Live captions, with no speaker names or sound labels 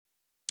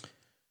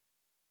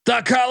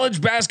The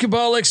college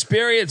basketball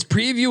experience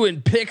preview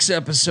and picks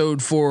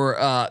episode for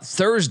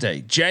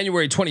Thursday,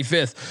 January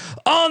 25th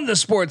on the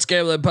Sports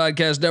Gambling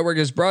Podcast Network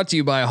is brought to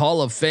you by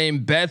Hall of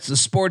Fame Bets, the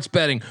sports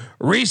betting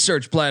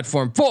research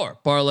platform for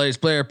parlays,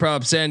 player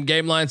props, and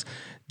game lines.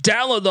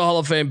 Download the Hall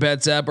of Fame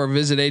Bets app or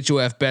visit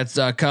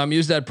HOFBets.com.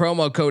 Use that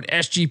promo code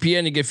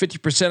SGPN to get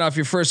 50% off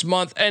your first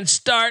month and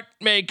start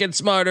making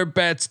smarter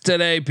bets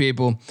today,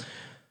 people.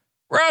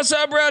 We're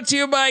also brought to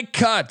you by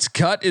Cut.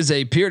 Cut is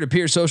a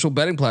peer-to-peer social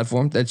betting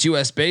platform that's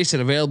US-based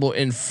and available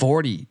in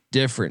 40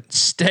 different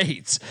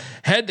states.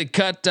 Head to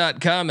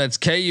cut.com. That's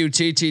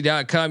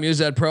KUTT.com. Use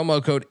that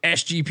promo code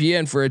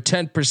SGPN for a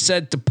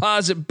 10%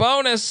 deposit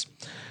bonus.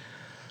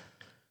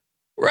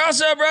 We're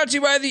also brought to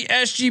you by the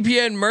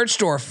SGPN merch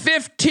store.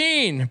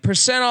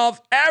 15% off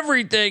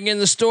everything in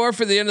the store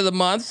for the end of the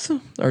month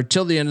or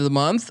till the end of the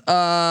month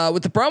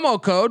with the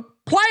promo code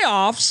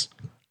PLAYOFFS.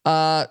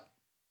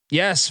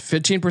 Yes,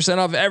 15%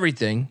 off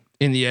everything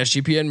in the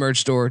SGPN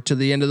merch store to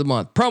the end of the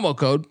month. Promo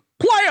code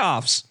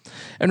PLAYOFFS.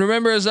 And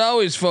remember, as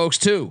always, folks,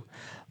 too,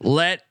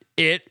 let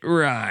it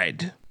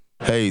ride.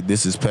 Hey,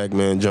 this is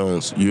Pac-Man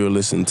Jones. You're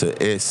listening to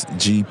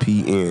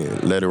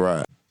SGPN. Let it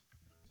ride.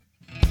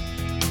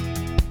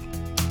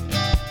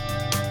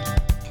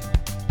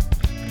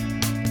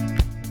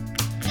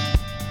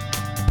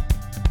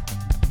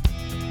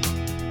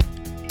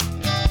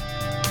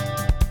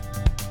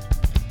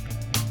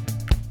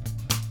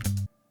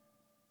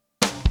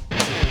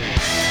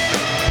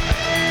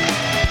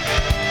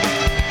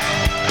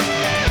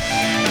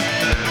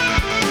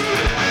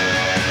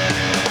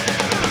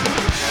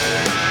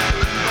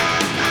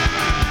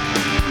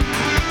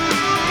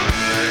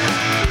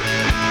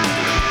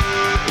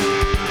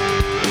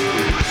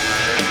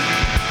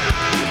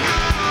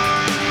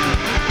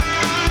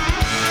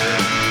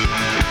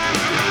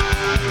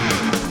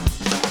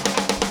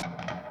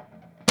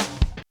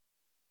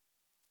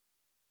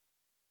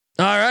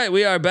 All right,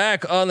 we are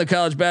back on the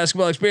college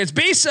basketball experience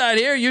B-side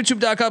here,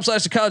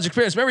 youtube.com/the college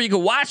experience. Remember, you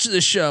can watch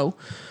the show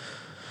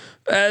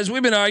as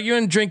we've been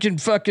arguing, drinking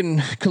fucking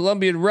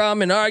Colombian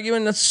rum and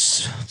arguing.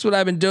 That's what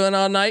I've been doing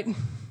all night.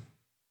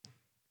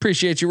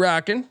 Appreciate you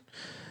rocking,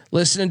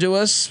 listening to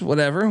us,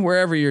 whatever,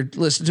 wherever you're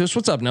listening to us.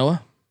 What's up,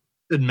 Noah?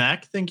 Did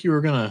Mac think you were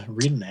gonna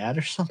read an ad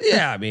or something?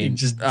 Yeah, I mean, he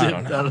just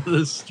dipped out of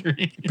the stream.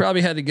 He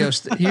probably had to go.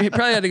 He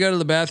probably had to go to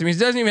the bathroom. He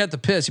doesn't even have to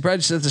piss. He probably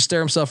just has to stare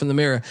himself in the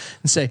mirror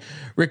and say,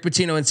 "Rick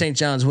Pitino and St.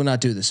 John's will not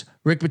do this.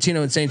 Rick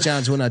Pitino and St.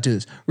 John's will not do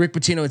this. Rick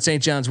Pitino and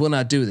St. John's will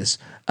not do this."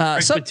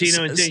 Rick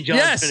Pitino and St.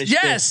 John's.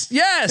 Yes.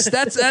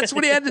 That's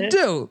what he had to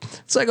do.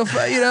 It's like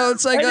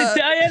it's like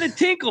I had a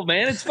tinkle,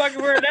 man. It's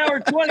fucking we're an hour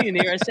 20 in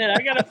here. I said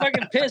I gotta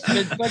fucking piss.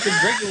 Been fucking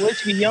drinking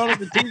whiskey, yelling at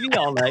the TV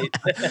all night.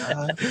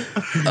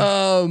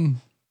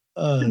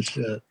 Oh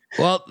shit.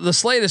 Well, the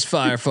slate is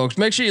fire, folks.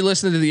 Make sure you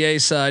listen to the A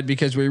side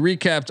because we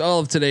recapped all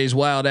of today's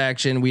wild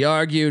action. We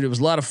argued; it was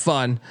a lot of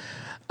fun.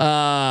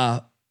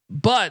 But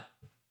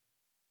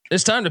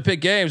it's time to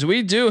pick games.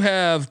 We do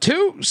have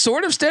two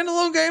sort of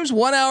standalone games,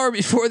 1 hour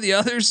before the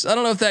others. I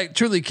don't know if that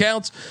truly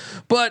counts,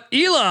 but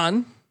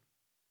Elon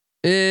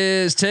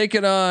is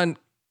taking on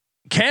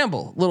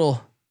Campbell. Little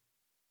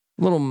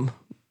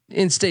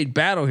in-state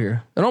battle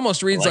here. It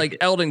almost reads like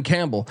Eldon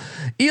Campbell.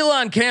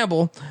 Elon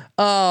Campbell.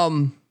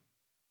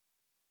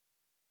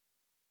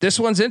 This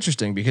one's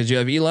interesting because you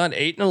have Elon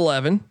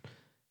 8-11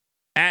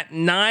 at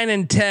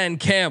 9-10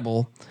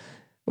 Campbell.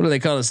 What do they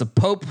call this? The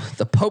Pope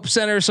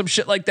Center or some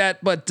shit like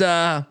that. But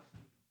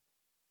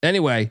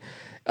anyway,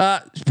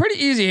 it's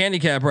pretty easy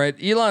handicap, right?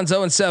 Elon's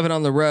 0-7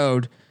 on the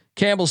road.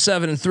 Campbell's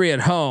 7-3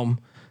 at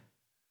home.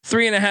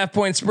 3.5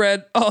 point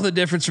spread. All the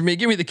difference for me.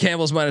 Give me the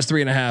Campbells minus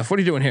 3.5. What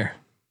are you doing here?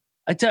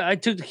 I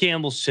took the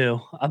Campbells too,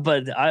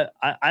 but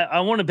I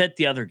want to bet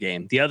the other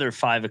game, the other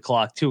 5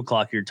 o'clock, 2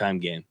 o'clock your time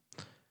game.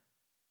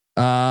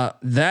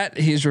 That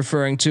he's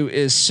referring to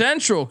is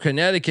Central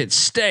Connecticut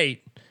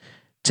State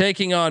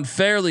taking on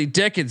Fairleigh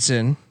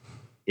Dickinson.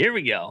 Here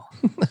we go.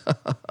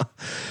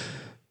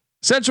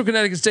 Central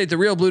Connecticut State, the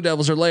real Blue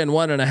Devils are laying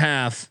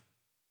 1.5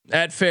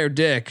 at Fair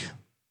Dick.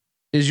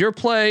 Is your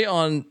play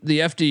on the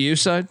FDU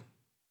side?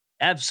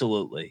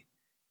 Absolutely.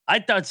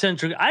 I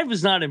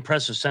was not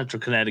impressed with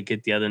Central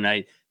Connecticut the other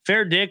night.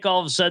 Fair Dick,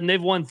 all of a sudden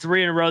they've won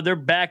 3 in a row. They're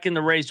back in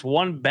the race,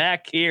 one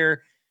back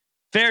here.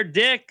 Fair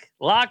Dick,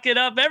 lock it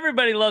up.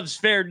 Everybody loves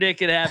Fair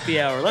Dick at happy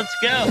hour. Let's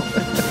go.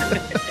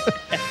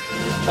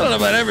 I don't know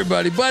about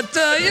everybody, but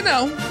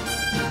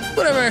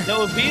whatever.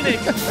 Noah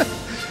Phoenix.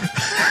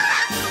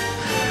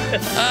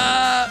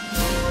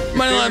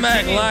 Moneyline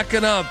Mac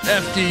locking up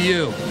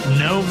FDU.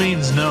 No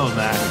means no,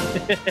 Mac.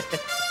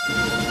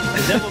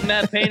 Is that what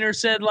Matt Painter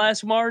said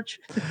last March?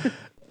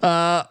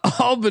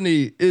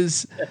 Albany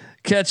is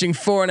catching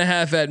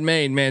 4.5 at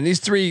Maine. Man, these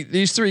three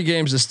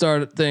games to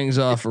start things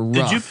off are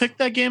rough. Did you pick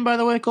that game, by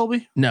the way,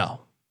 Colby?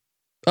 No.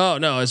 Oh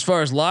no. As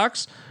far as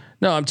locks,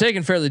 no. I'm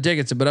taking Fairleigh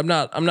Dickinson, but I'm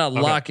not okay.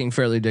 Locking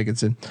Fairleigh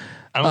Dickinson.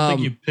 I don't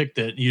think you picked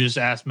it. You just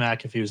asked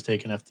Mac if he was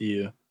taking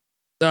FDU.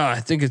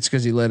 I think it's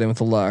because he led in with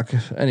a lock.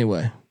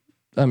 Anyway,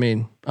 I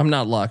mean, I'm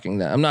not locking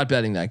that. I'm not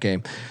betting that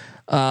game.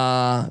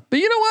 But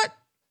you know what?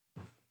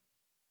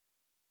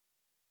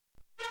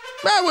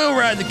 I will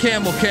ride the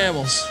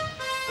Camels.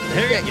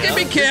 There you go. Give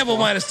me Campbell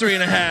minus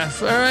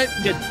 3.5. All right.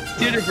 Get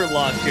 2 different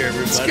locks here,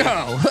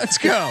 everybody. Let's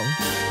go.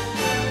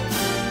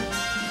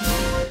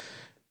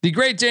 The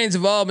Great Danes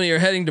of Albany are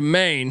heading to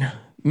Maine.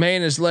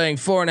 Maine is laying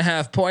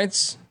 4.5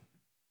 points.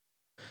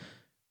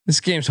 This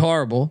game's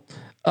horrible.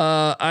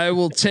 I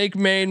will take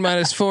Maine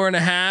minus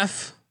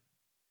 4.5.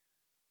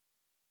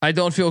 I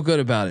don't feel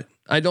good about it.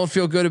 I don't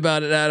feel good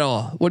about it at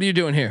all. What are you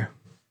doing here?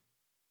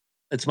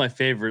 That's my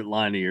favorite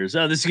line of yours.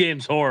 Oh, this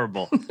game's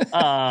horrible.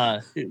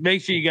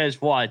 Make sure you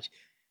guys watch.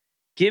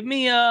 Give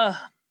me yeah,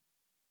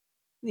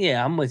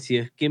 I'm with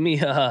you. Give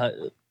me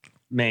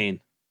Maine.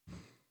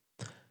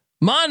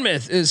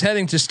 Monmouth is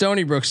heading to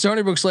Stony Brook.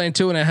 Stony Brook's laying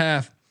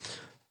 2.5.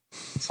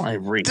 It's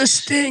like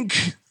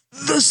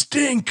The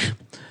stink.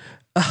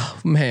 Oh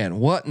man,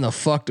 what in the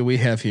fuck do we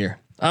have here?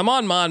 I'm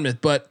on Monmouth,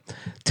 but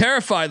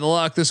terrified to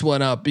lock this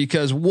one up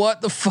because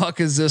what the fuck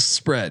is this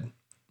spread?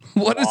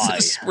 What is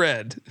this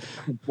spread?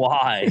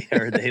 Why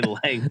are they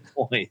laying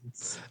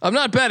points? I'm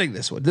not betting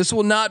this one. This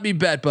will not be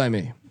bet by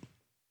me.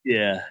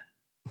 Yeah.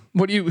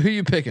 Who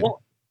you picking?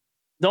 Well,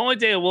 the only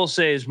thing I will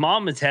say is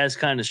Monmouth has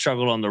kind of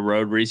struggled on the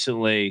road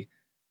recently.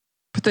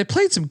 But they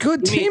played some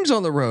good teams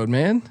on the road,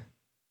 man.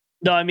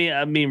 No, I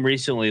mean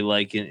recently,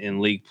 like in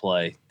league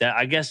play. That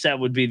I guess that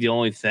would be the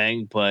only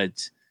thing.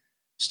 But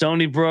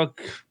Stony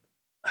Brook,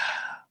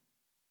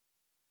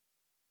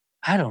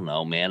 I don't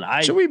know, man.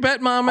 Should we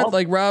bet Monmouth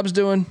like Rob's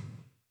doing?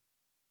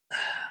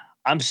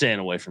 I'm staying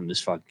away from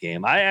this fucking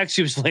game. I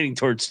actually was leaning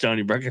towards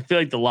Stony Brook. I feel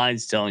like the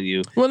line's telling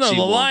you. Well, no,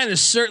 the line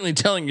is certainly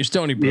telling you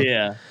Stony Brook.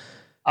 Yeah.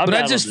 But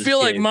I just feel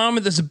like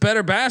Monmouth is a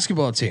better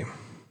basketball team.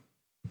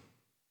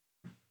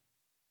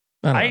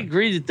 I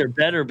agree that they're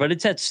better, but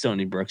it's at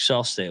Stony Brook, so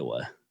I'll stay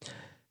away.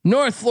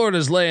 North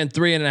Florida's laying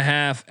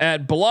 3.5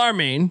 at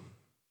Bellarmine.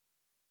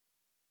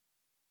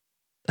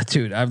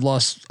 Dude, I've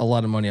lost a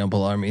lot of money on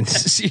Bellarmine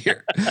this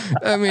year.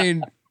 I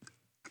mean,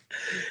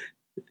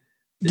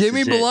 give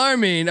me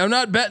Bellarmine. I'm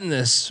not betting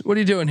this. What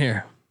are you doing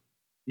here?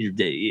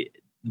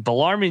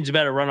 Bellarmine's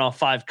about to run off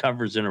 5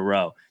 covers in a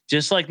row,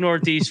 just like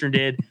Northeastern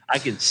did. I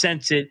can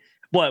sense it.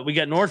 What we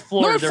got? North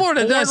Florida. North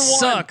Florida does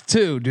suck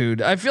too,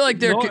 dude. I feel like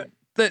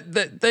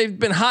they've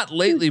been hot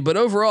lately, but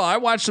overall, I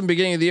watched them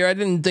beginning of the year. I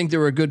didn't think they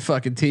were a good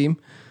fucking team.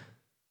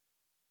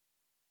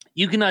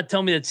 You cannot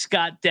tell me that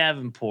Scott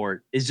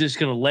Davenport is just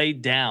going to lay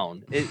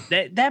down.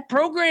 That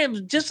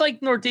program, just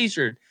like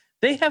Northeastern,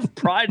 they have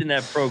pride in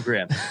that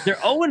program. They're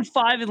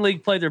 0-5 in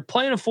league play. They're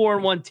playing a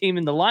 4-1 team,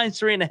 and the line's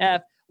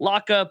 3.5.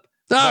 Lock up.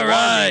 All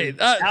right,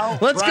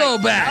 let's go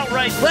back.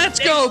 Let's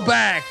go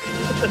back.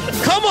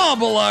 Come on,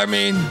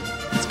 Bellarmine.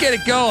 Let's get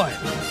it going.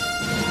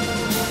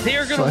 They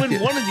are going to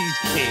win one of these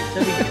games.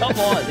 I mean, come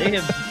on. They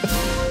have.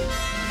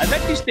 I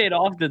bet you stayed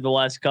off the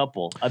last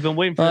couple. I've been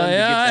waiting for them to get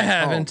back I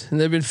haven't. And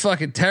they've been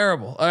fucking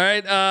terrible. All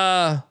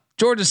right.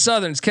 Georgia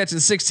Southern's catching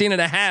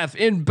 16.5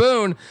 in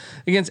Boone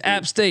against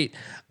App State.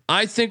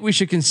 I think we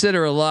should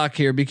consider a lock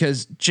here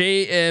because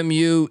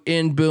JMU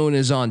in Boone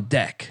is on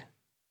deck.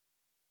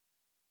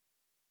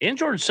 And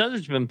Georgia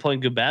Southern's been playing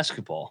good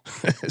basketball.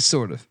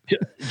 Sort of.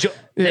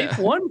 They've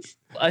won,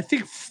 I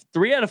think,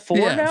 3 out of 4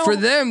 now. For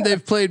them,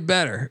 they've played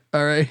better.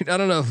 All right. I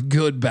don't know if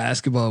good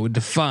basketball would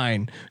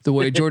define the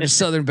way Georgia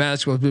Southern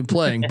basketball has been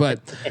playing,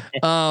 but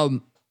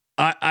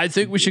I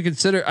think we should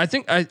consider. I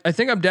think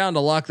I'm down to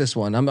lock this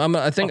one.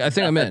 I think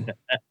I'm in.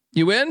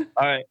 You in?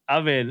 All right,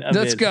 I'm in.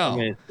 Let's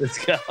go.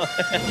 Let's go.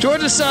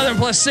 Georgia Southern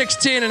plus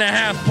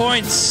 16.5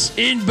 points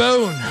in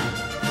Boone.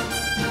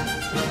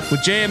 With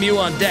JMU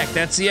on deck.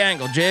 That's the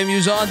angle.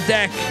 JMU's on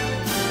deck.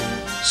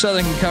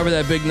 Southern can cover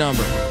that big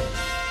number.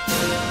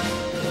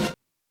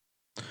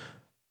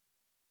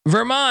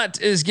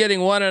 Vermont is getting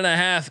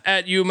 1.5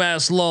 at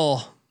UMass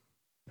Lowell.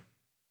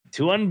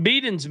 2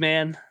 unbeatens,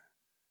 man.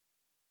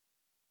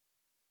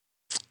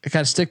 I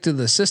gotta stick to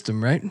the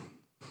system, right?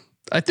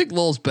 I think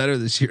Lowell's better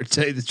this year, to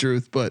tell you the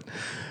truth, but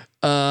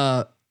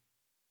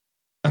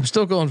I'm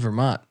still going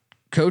Vermont.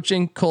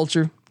 Coaching,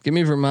 culture, give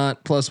me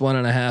Vermont plus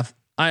 1.5.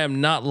 I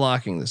am not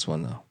locking this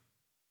one though.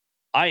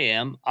 I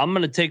am. I'm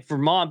going to take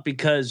Vermont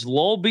because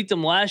Lowell beat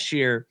them last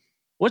year.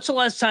 What's the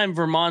last time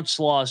Vermont's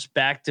lost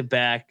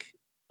back-to-back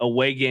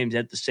away games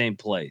at the same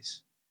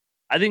place?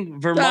 I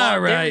think Vermont. All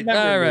right.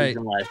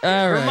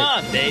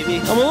 Vermont, baby.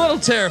 I'm a little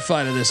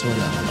terrified of this one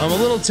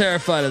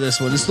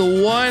though. It's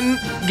the one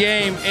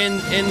game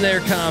in their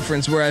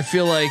conference where I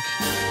feel like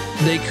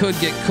they could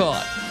get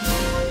caught.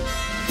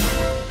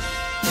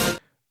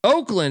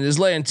 Oakland is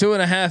laying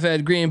 2.5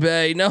 at Green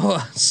Bay. No,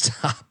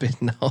 stop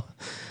it. No,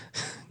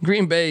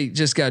 Green Bay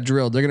just got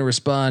drilled. They're going to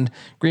respond.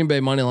 Green Bay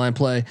money line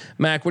play.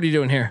 Mac, what are you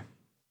doing here?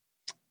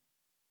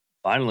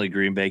 Finally,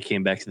 Green Bay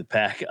came back to the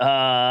pack.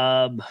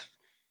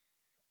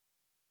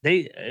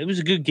 It was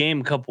a good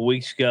game a couple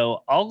weeks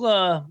ago.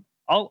 I'll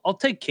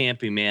take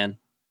Campy, man.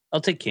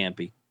 I'll take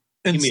Campy.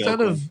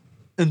 Instead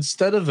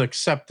of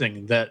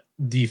accepting that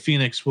the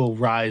Phoenix will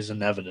rise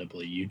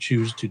inevitably, you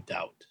choose to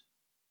doubt.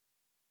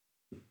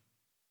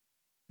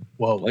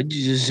 Whoa! Why'd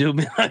you just zoom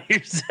in on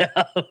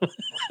yourself?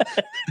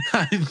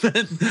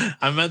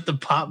 I meant to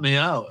pop me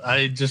out.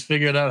 I just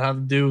figured out how to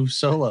do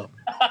solo.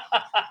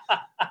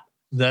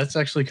 That's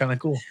actually kind of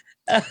cool.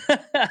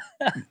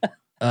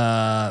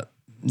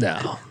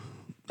 No.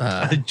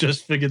 I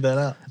just figured that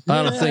out.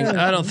 I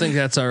don't think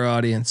that's our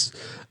audience.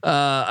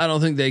 I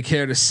don't think they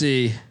care to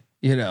see,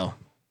 I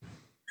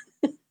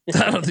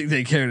don't think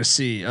they care to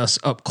see us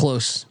up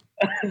close.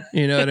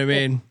 You know what I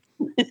mean?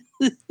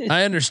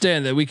 I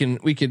understand that we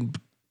can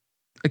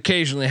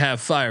occasionally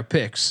have fire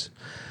picks.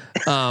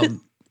 I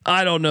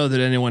don't know that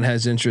anyone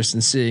has interest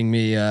in seeing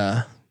me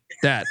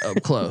that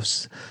up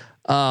close.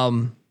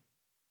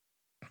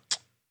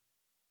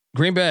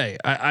 Green Bay.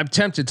 I'm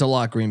tempted to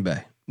lock Green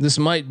Bay. This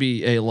might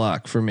be a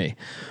lock for me.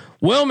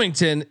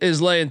 Wilmington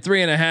is laying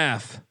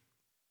 3.5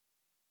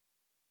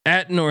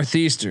 at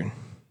Northeastern.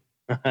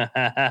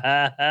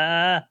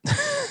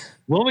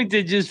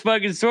 Wilmington just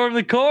fucking stormed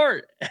the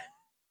court.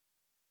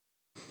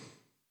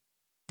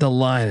 The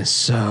line is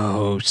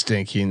so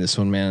stinky in this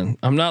one, man.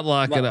 I'm not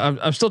locking.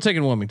 I'm still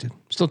taking Wilmington.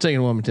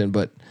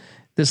 But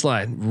this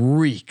line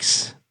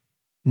reeks.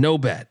 No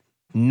bet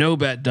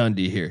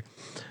Dundee here.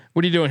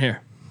 What are you doing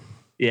here?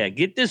 Yeah,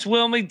 get this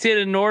Wilmington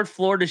and North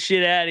Florida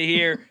shit out of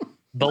here.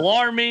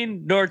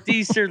 Bellarmine,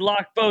 Northeastern,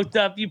 lock both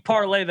up. You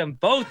parlay them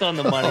both on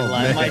the money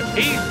line. My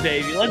team,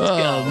 baby. Let's go.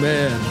 Oh,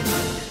 man.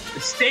 The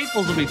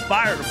Staples will be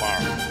fired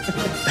tomorrow.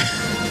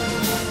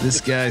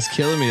 This guy's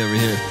killing me over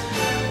here.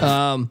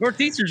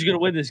 Northeastern's going to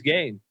win this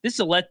game. This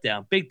is a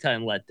letdown. Big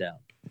time letdown.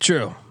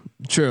 True.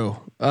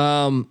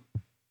 I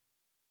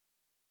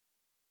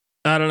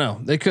don't know.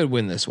 They could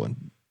win this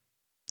one.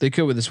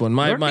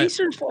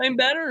 Northeastern's playing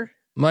better.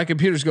 My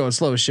computer's going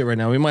slow as shit right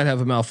now. We might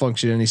have a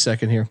malfunction any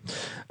second here.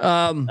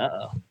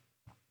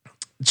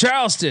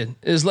 Charleston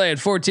is laying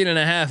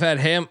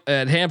 14.5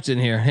 at Hampton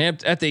here.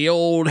 At the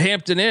old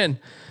Hampton Inn.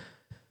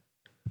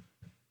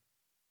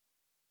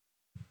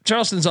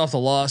 Charleston's off the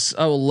loss.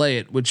 I will lay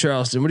it with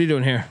Charleston. What are you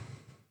doing here?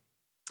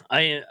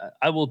 I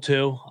will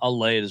too. I'll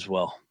lay it as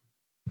well.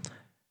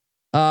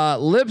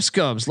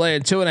 Lipscomb's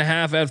laying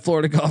 2.5 at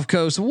Florida Gulf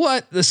Coast.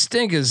 What? The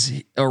stink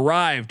has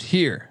arrived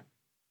here.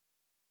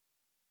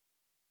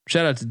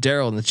 Shout out to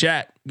Daryl in the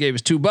chat. Gave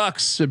us $2.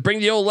 Said, bring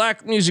the old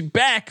lack music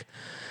back.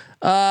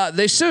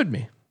 They sued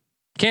me.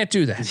 Can't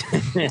do that.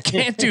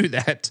 Can't do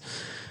that.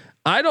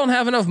 I don't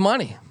have enough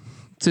money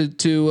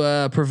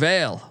to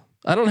prevail.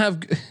 I don't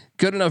have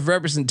good enough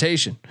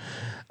representation.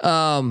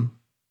 Cannot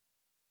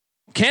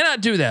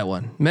do that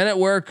one. Men at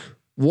Work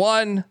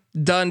 1,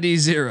 Dundee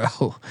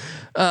 0.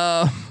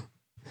 The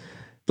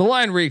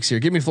line reeks here.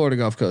 Give me Florida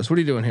Gulf Coast. What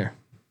are you doing here?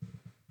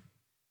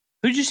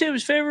 Who'd you say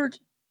was favored?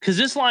 Because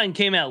this line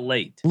came out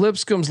late.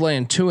 Lipscomb's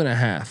laying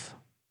 2.5.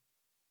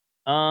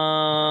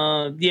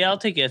 Yeah, I'll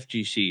take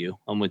FGCU.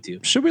 I'm with you.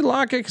 Should we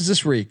lock it? Because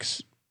this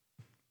reeks.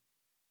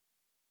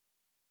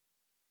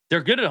 They're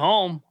good at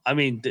home. I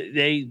mean,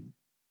 they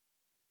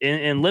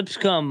in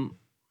Lipscomb,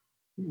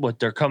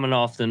 they're coming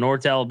off the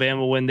North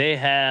Alabama win. They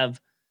haven't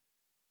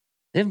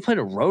played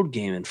a road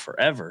game in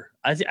forever.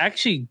 I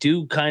actually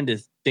do kind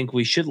of think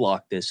we should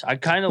lock this. I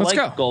kind of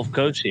like Gulf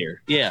Coast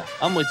here. Yeah,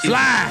 I'm with you.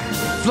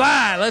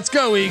 Fly. Let's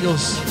go,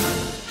 Eagles.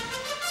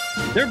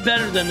 They're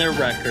better than their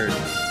record.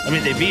 I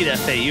mean, they beat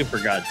FAU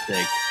for God's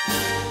sake.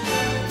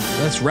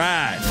 Let's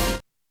ride.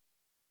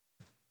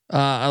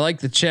 I like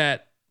the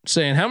chat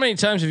saying, how many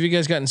times have you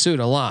guys gotten sued?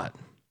 A lot.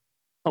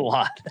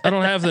 I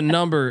don't have the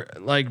number.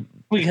 Like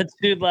we got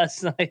sued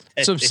last night.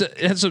 So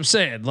that's what I'm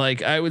saying.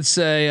 Like I would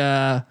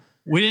say,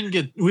 we didn't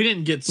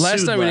get last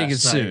sued time we didn't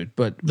get night. sued,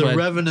 but the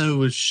revenue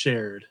was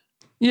shared.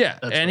 Yeah,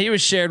 and he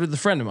was shared with a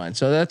friend of mine,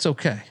 so that's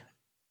okay.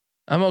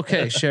 I'm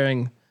okay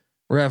sharing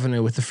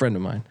revenue with a friend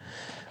of mine.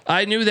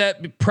 I knew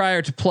that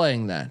prior to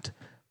playing that,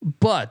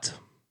 but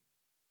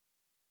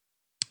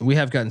we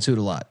have gotten sued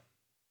a lot.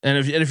 And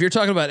if you're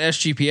talking about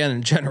SGPN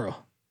in general,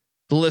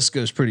 the list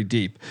goes pretty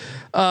deep.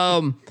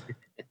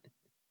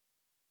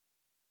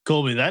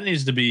 Colby, that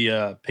needs to be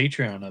a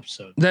Patreon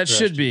episode. That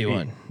should be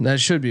one. That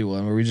should be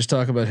one where we just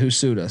talk about who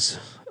sued us.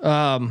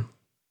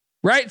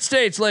 Wright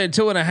State's laying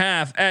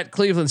 2.5 at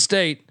Cleveland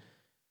State.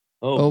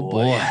 Oh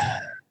boy.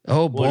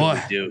 Oh boy.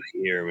 What do we do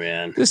here,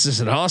 man? This is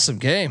an awesome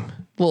game.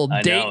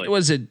 Dayton.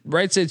 Was it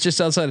Wright State's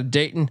just outside of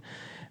Dayton,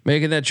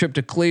 making that trip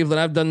to Cleveland?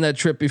 I've done that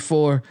trip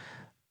before.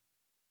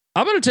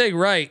 I'm going to take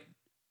Wright.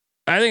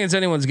 I think it's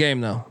anyone's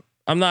game though.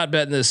 I'm not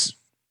betting this.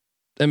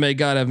 And may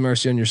God have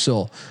mercy on your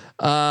soul.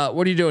 What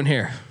are you doing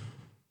here?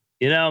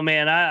 You know,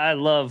 man, I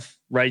love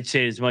Wright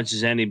State as much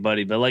as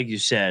anybody, but like you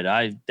said,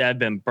 I've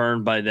been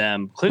burned by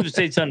them. Cleveland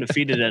State's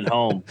undefeated at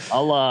home.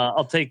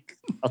 I'll take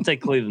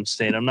Cleveland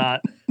State. I'm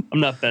not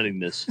betting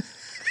this.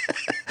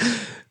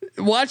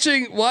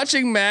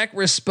 Watching Mac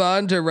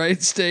respond to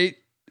Wright State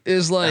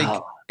is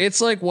like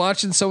it's like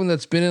watching someone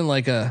that's been in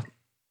like a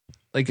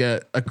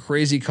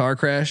crazy car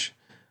crash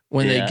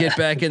when they get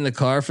back in the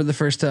car for the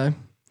first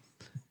time.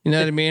 You know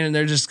what I mean? And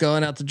they're just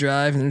going out to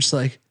drive and they're just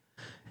like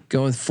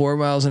going 4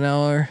 miles an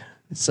hour.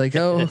 It's like,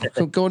 going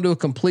to a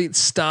complete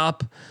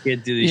stop.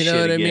 Can't do this you know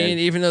shit what again. I mean?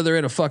 Even though they're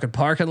in a fucking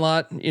parking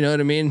lot, you know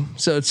what I mean?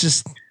 So it's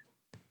just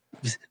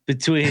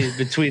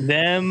between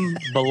them,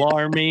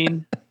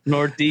 Bellarmine,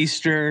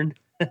 Northeastern,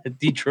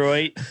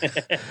 Detroit,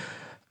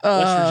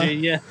 West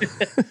Virginia.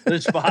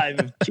 Those 5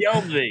 have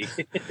killed me.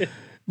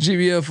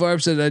 GBO Farm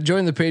said, I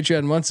joined the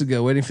Patreon months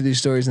ago waiting for these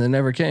stories and they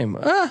never came.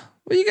 Well,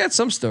 you got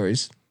some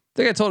stories. I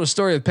think I told a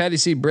story of Patty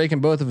C breaking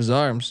both of his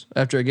arms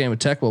after a game of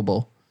Tecmo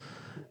Bowl.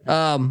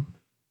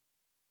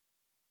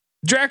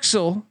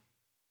 Drexel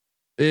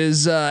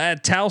is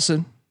at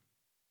Towson.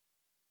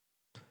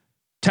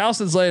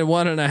 Towson's laying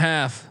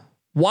 1.5.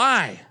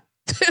 Why?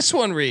 This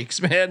one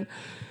reeks, man.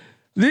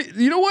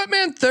 You know what,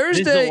 man?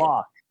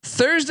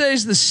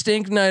 Thursday's the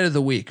stink night of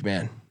the week,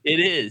 man. It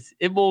is.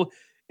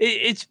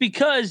 It's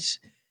because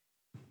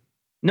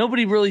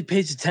nobody really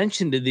pays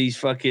attention to these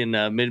fucking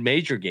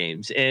mid-major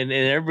games, and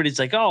everybody's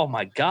like, "Oh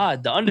my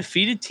god, the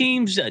undefeated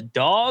team's a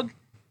dog."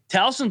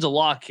 Towson's a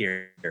lock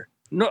here.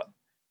 No,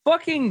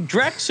 fucking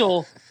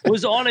Drexel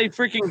was on a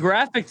freaking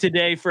graphic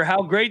today for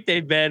how great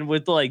they've been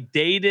with like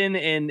Dayton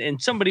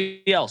and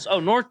somebody else. Oh,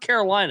 North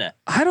Carolina.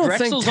 I don't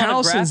Drexel's think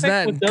Towson's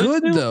that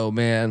good though,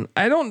 man.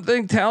 I don't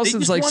think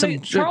Towson's like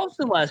some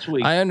Charleston last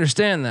week. I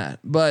understand that,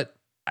 but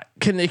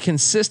can they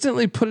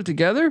consistently put it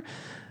together?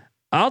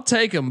 I'll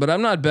take them, but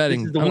I'm not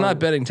betting. I'm not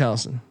betting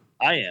Towson.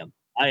 I am.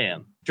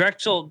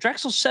 Drexel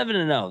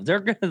 7-0. They're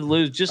going to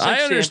lose. Just like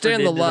I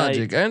understand the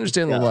logic. I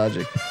understand the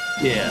logic.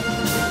 Yeah,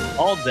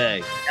 all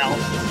day.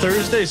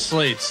 Thursday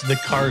slates. The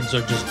cards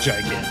are just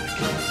gigantic.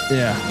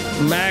 Yeah,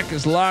 Mac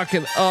is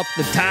locking up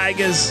the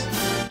Tigers.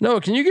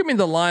 Noah, can you give me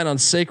the line on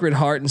Sacred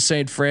Heart and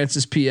St.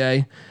 Francis,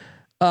 PA?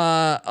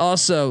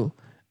 Also,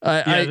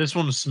 this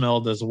one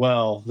smelled as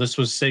well. This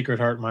was Sacred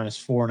Heart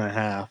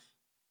 -4.5.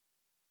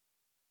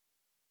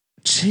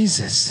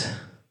 Jesus.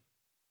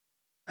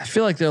 I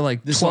feel like they're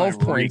like 12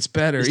 points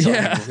better.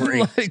 Yeah.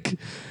 Like,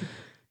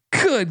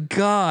 good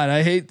God.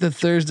 I hate the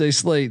Thursday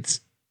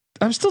slates.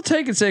 I'm still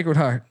taking Sacred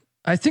Heart.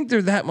 I think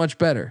they're that much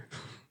better.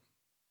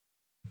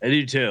 I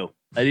do too,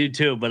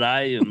 but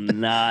I am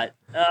not.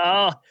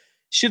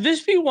 Should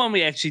this be one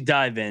we actually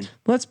dive in?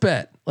 Let's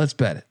bet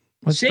it.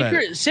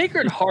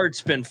 Sacred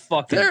Heart's been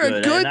fucking They're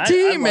good. A good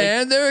team,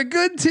 man. They're a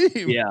good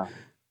team. Yeah.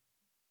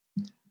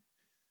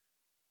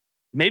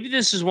 Maybe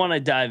this is one I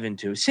dive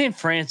into. St.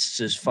 Francis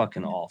is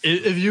fucking awful.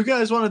 If you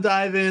guys want to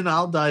dive in,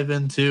 I'll dive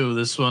in too.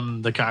 This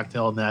one, the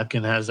cocktail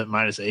napkin has at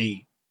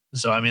 -8.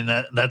 So I mean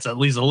that's at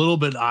least a little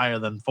bit higher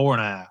than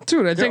 4.5.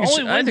 Dude, I think it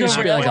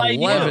should be like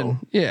 11.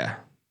 Yeah.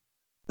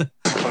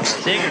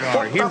 Sacred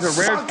Heart. Here's a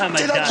rare time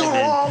I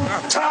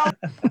dive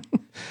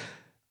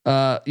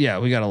in. Yeah,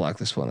 we gotta lock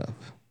this one up.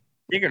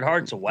 Sacred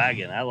Heart's a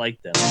wagon. I like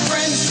them.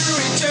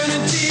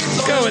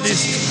 Let's go with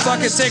these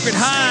fucking Sacred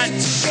Heart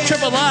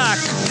triple lock.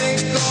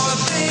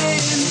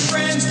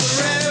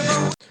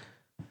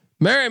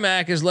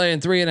 Merrimack is laying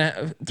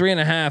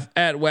 3.5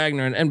 at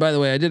Wagner. And by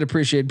the way, I did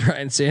appreciate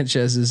Brian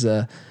Sanchez's.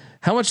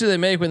 How much do they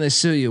make when they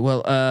sue you?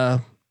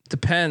 Well,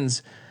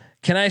 depends.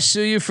 Can I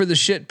sue you for the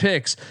shit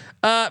picks?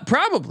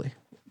 Probably.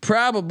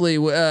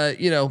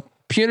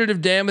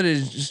 Punitive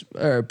damages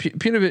or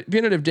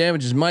punitive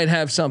damages might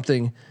have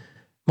something.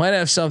 You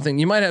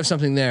might have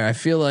something there. I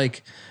feel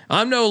like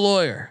I'm no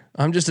lawyer.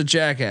 I'm just a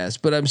jackass,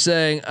 but I'm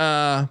saying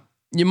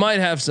you might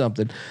have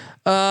something.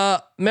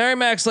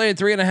 Merrimack's laying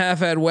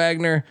 3.5 at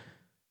Wagner.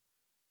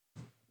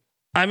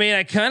 I mean,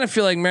 I kind of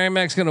feel like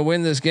Merrimack's going to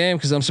win this game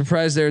because I'm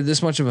surprised they're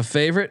this much of a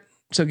favorite.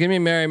 So give me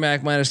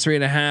Merrimack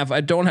 -3.5.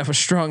 I don't have a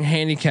strong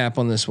handicap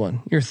on this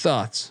one. Your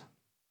thoughts?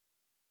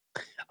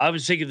 I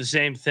was thinking the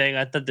same thing.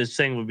 I thought this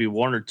thing would be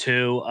 1 or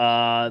 2.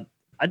 I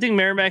think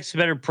Merrimack's a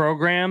better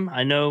program.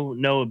 I know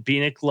Noah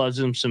Beanick loves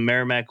him some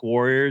Merrimack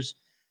Warriors.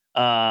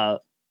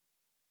 I'll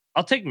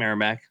take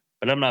Merrimack,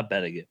 but I'm not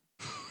betting it.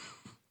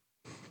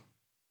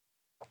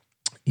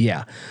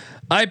 Yeah.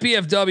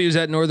 IPFW is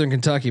at Northern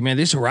Kentucky. Man,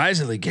 these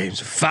Horizon League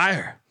games are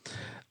fire.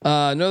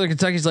 Northern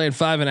Kentucky's laying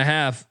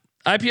 5.5.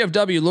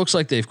 IPFW looks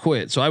like they've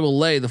quit, so I will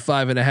lay the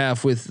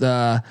 5.5 with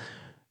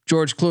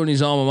George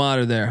Clooney's alma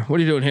mater there. What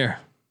are you doing here?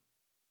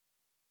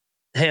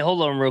 Hey,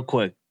 hold on real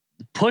quick.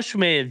 Push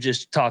may have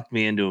just talked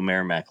me into a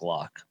Merrimack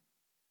lock.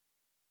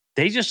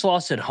 They just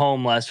lost at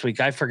home last week.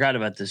 I forgot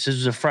about this. This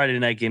was a Friday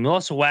night game. They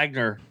lost to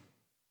Wagner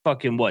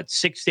fucking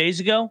 6 days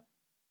ago?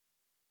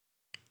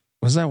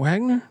 Was that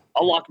Wagner?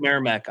 I'll lock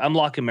Merrimack. I'm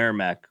locking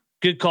Merrimack.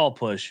 Good call,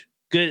 Push.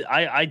 Good.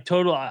 I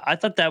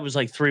thought that was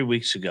like 3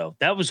 weeks ago.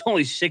 That was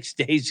only 6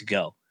 days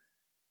ago.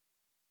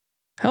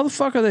 How the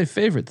fuck are they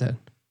favorite then?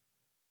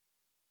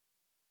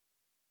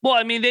 Well,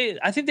 I mean,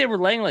 I think they were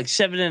laying like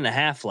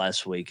 7.5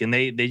 last week, and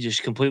they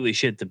just completely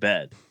shit the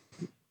bed.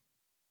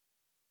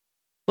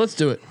 Let's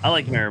do it. I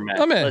like Merrimack.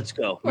 I'm in. Let's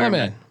go. I'm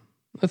in.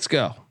 Let's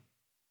go.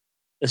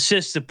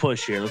 Assist the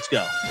Push here. Let's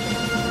go.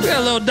 We got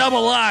a little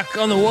double lock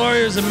on the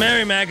Warriors and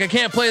Merrimack. I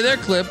can't play their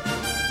clip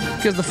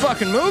because the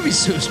fucking movie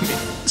sues me.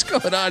 What's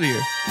going on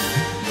here?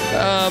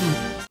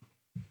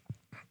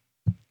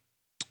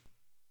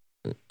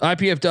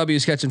 IPFW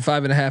is catching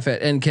 5.5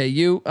 at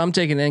NKU. I'm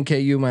taking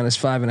NKU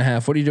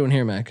 -5.5. What are you doing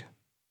here, Mac?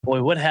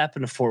 Boy, what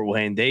happened to Fort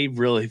Wayne? They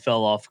really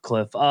fell off a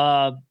cliff.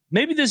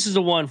 Maybe this is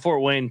the one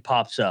Fort Wayne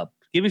pops up.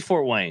 Give me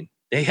Fort Wayne.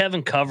 They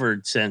haven't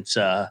covered since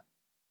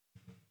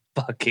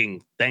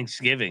fucking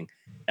Thanksgiving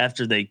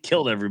after they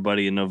killed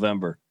everybody in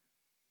November.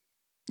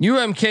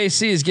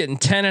 UMKC is getting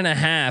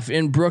 10.5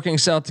 in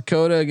Brookings, South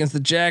Dakota against the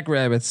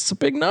Jackrabbits. It's a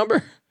big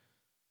number.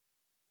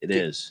 It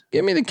is.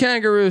 Give me the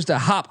Kangaroos to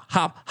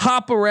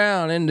hop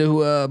around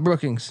into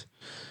Brookings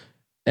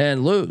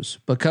and lose,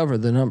 but cover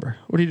the number.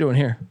 What are you doing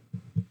here?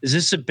 Is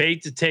this a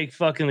bait to take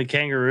fucking the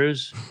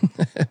Kangaroos?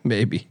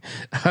 Maybe.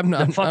 I'm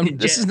not.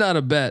 This is not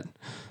a bet.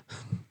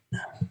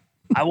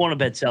 I want to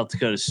bet South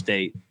Dakota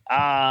State.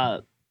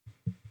 I'm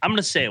going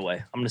to stay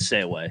away.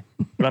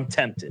 But I'm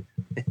tempted.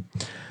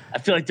 I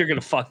feel like they're going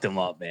to fuck them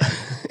up, man.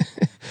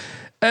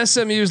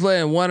 SMU's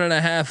laying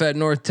 1.5 at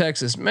North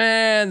Texas.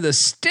 Man, the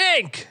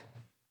stink.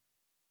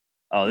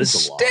 Oh, this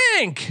is a lot.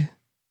 Stink.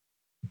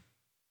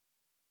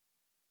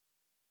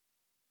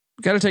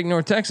 Got to take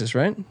North Texas,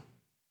 right?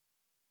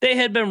 They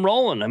had been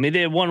rolling. I mean,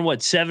 they had won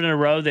 7 in a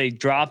row. They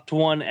dropped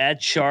one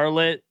at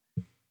Charlotte.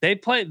 They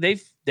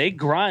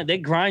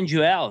grind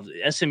you out.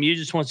 SMU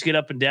just wants to get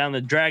up and down.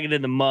 They drag it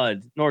in the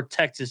mud. North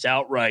Texas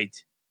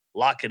outright.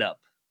 Lock it up.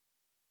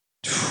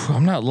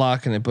 I'm not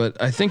locking it, but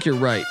I think you're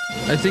right.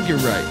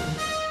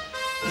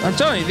 I'm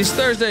telling you, these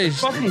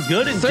Thursdays Fucking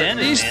good in Denton,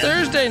 these man.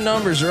 Thursday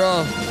numbers are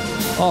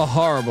all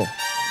horrible.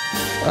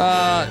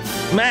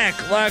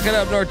 Mac, lock it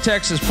up. North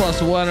Texas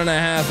plus 1.5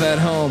 at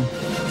home.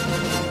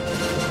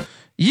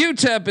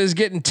 UTEP is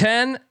getting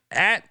 10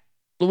 at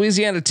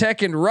Louisiana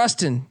Tech in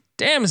Ruston.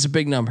 Damn, it's a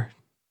big number.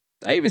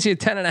 I even see a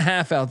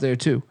 10.5 out there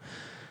too.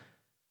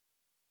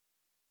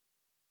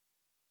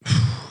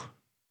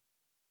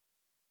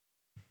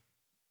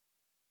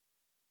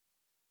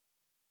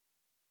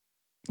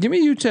 Give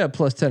me UTEP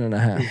plus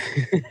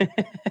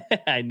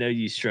 10.5. I know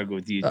you struggle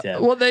with UTEP.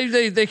 Well,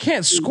 they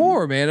can't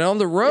score, man. On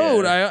the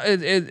road,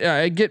 yeah.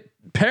 I get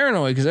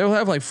paranoid because they'll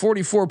have like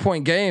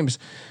 44-point games,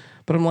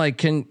 but I'm like,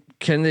 can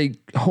they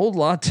hold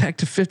La Tech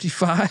to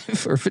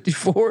 55 or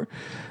 54?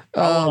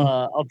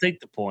 I'll take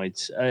the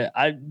points.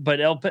 But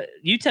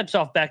UTEP's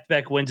off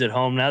back-to-back wins at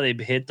home. Now they've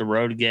hit the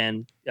road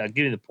again. Give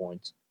me the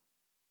points.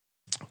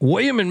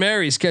 William and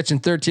Mary's catching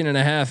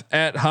 13.5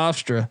 at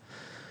Hofstra.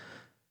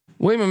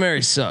 William and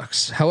Mary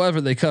sucks.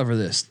 However, they cover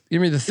this.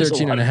 Give me the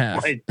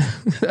 13.5.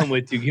 I'm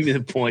with you. Give me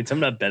the points.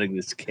 I'm not betting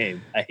this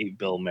game. I hate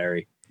Bill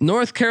Mary.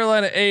 North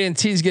Carolina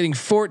A&T is getting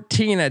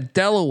 14 at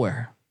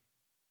Delaware.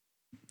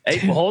 Hey,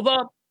 hold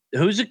up.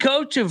 Who's the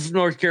coach of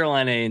North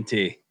Carolina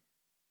A&T?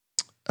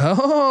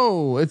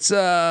 Oh, it's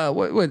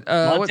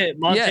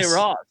Monte yes.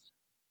 Ross.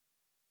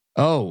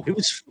 Oh,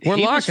 we're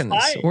locking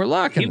this. We're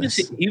locking this.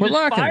 He was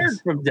fired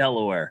from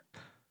Delaware.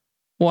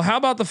 Well, how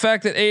about the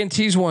fact that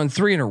A&T's won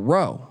 3 in a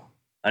row?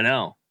 I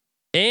know.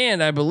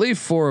 And I believe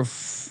 4 of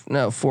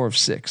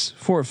 6.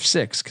 4 of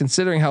 6,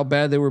 considering how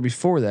bad they were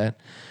before that.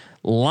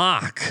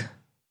 Lock.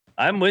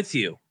 I'm with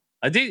you.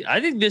 I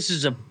think this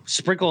is a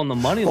sprinkle on the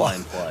money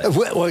line play.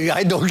 Well,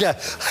 I don't get.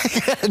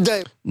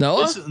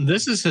 No,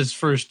 this is his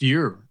first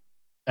year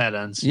at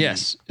NC.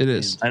 Yes, it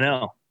is. I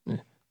know.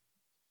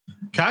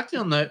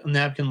 Cocktail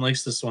Napkin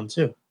likes this one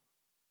too.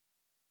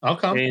 I'll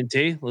come.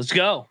 A&T, let's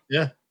go.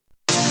 Yeah.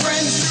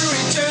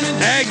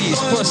 Aggies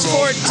plus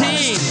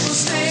 14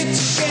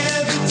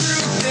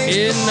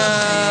 in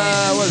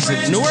what is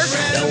it? Newark,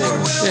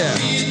 Delaware. Yeah.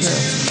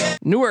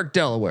 Newark,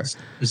 Delaware.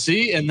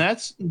 See, and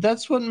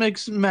that's what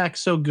makes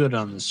Max so good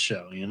on this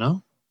show. You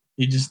know,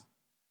 he just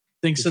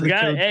thinks of the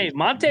guy. coaches. Hey,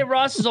 Monte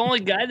Ross is the only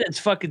guy that's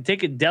fucking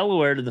taking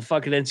Delaware to the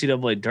fucking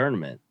NCAA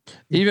tournament.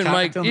 Even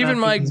Mike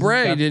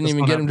Bray didn't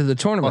even get him to the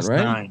tournament,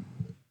 right? 9.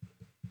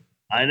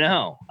 I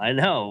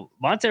know.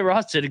 Monte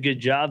Ross did a good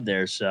job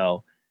there.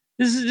 So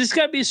this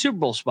got to be a Super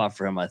Bowl spot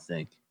for him, I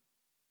think.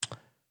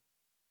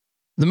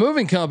 The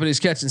moving company's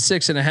catching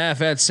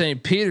 6.5 at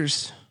St.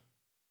 Peter's.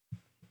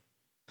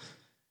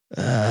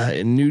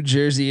 In New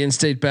Jersey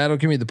in-state battle.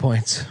 Give me the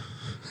points.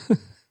 What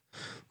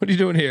are you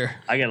doing here?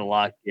 I got a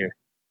lock here.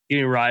 Give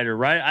me Ryder.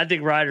 Right? I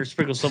think Ryder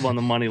sprinkles some on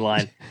the money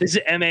line. This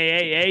is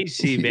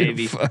MAAAC,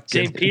 baby.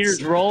 St.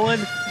 Peter's rolling.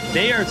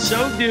 They are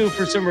so due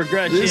for some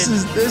regression. This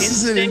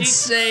is an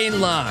insane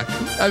lock.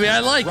 I mean, I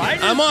like it.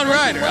 I'm on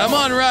Ryder.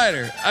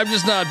 I'm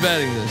just not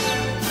betting this.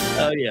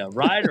 Oh yeah,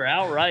 Ryder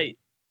outright.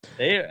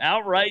 They're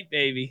outright,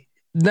 baby.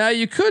 Now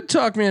you could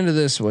talk me into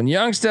this one.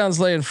 Youngstown's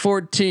laying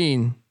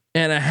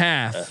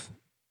 14.5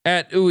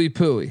 at Ooey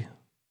Pooey.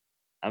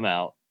 I'm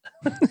out.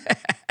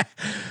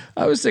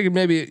 I was thinking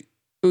maybe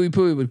Ooey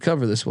Pooey would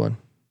cover this one,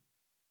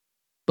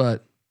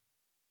 but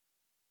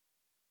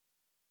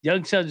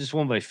Youngstown just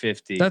won by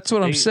 50. that's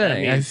what I'm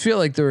saying. I feel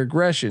like the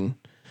regression,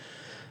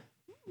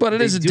 but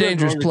it is a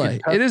dangerous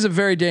play. It is a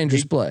very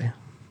dangerous play.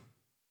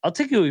 I'll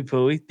take Ooey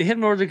Pooey. They have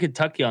Northern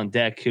Kentucky on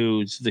deck,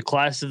 who's the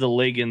class of the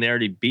league, and they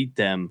already beat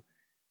them.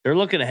 They're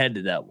looking ahead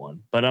to that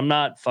one, but I'm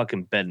not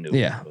fucking betting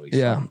Ooey Pooey.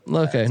 Yeah.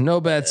 Okay. No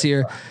bets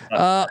here.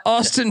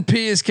 Austin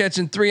P is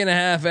catching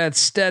 3.5 at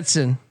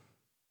Stetson.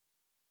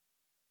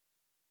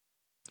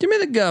 Give me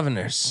the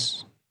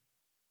Governors.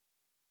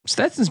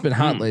 Stetson's been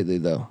hot lately,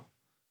 though.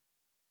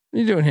 What are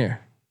you doing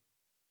here?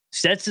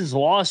 Stetson's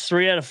lost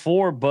 3 out of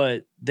 4,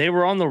 but they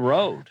were on the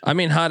road. I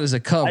mean, hot as a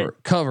cover.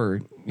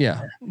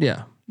 Yeah.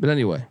 But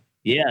anyway.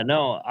 Yeah,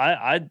 no,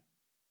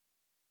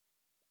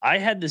 I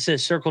had this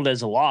as circled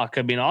as a lock.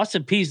 I mean,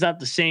 Austin Peay's not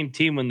the same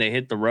team when they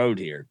hit the road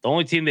here. The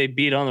only team they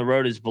beat on the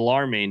road is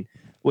Bellarmine,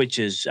 which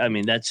is, I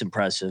mean, that's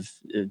impressive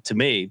to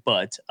me.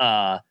 But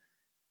I'm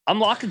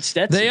locking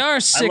Stetson. They are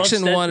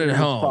 6-1 at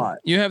home.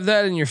 You have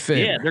that in your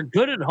favor. Yeah, they're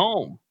good at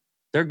home.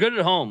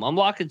 I'm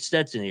locking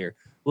Stetson here.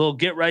 Little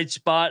get right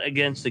spot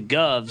against the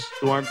Govs,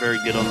 who aren't very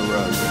good on the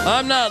road.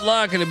 I'm not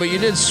locking it, but you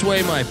did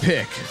sway my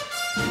pick.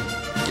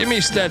 Give me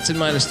Stetson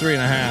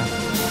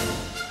 -3.5.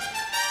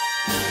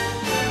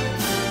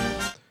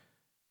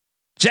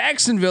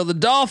 Jacksonville, the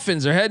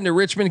Dolphins are heading to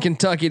Richmond,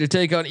 Kentucky to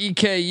take on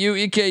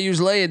EKU. EKU's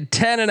laying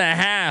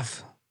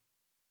 10.5.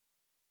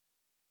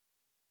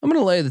 I'm going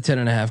to lay the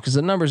 10.5 because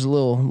the number's a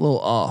little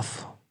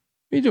off. What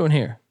are you doing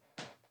here?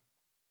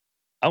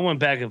 I went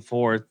back and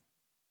forth.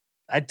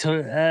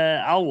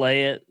 I'll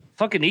lay it.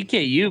 Fucking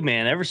EKU,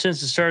 man. Ever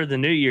since the start of the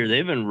new year,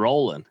 they've been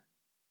rolling.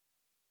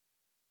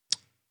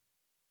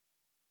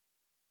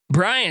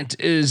 Bryant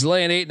is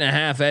laying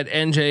 8.5 at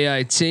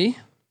NJIT.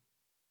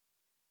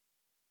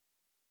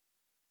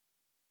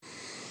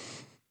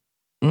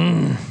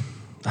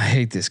 I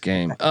hate this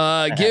game.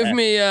 Give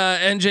me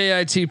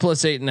NJIT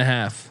plus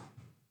 8.5.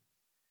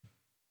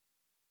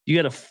 You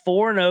got a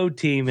 4-0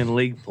 team in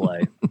league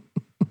play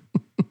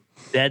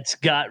that's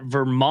got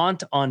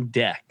Vermont on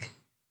deck.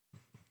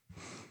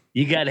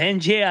 You got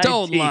NJIT.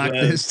 Don't lock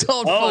this.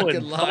 Don't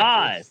fucking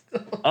lock this.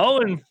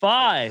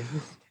 0-5.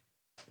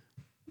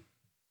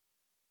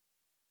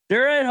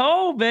 They're at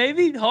home,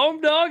 baby.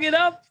 Home dog it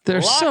up.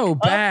 They're so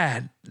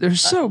bad. They're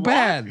so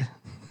bad.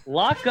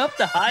 Lock up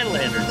the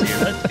Highlanders here.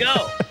 Let's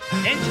go.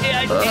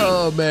 NJIT.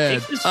 Oh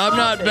man, I'm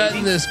not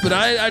betting this, but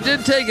I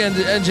did take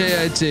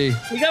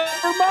NJIT. We got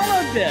Vermont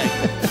on deck.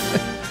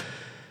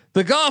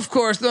 The golf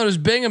course known as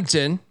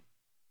Binghamton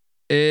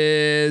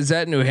is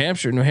at New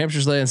Hampshire. New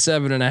Hampshire's laying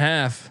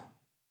 7.5.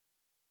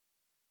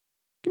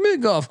 Give me the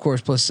golf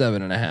course plus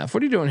 7.5.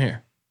 What are you doing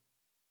here?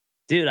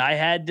 Dude, I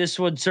had this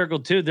one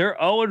circled too. They're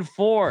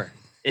 0-4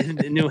 in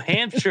New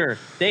Hampshire.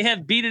 They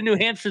have beaten New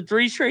Hampshire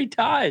 3 straight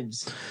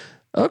times.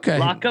 Okay.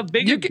 Lock up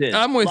Binghamton.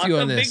 I'm with you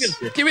on this.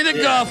 Binghamton. Give me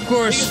the golf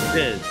course.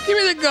 Binghamton. Give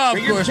me the golf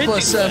course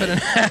plus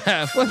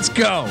 7.5. Let's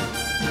go.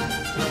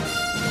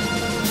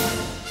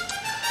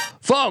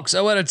 Folks, I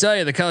want to tell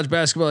you the college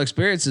basketball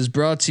experience is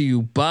brought to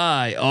you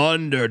by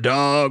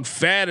Underdog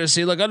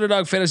Fantasy. Look,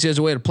 Underdog Fantasy has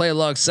a way to play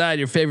alongside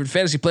your favorite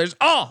fantasy players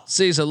all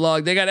season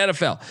long. They got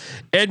NFL,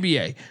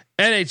 NBA,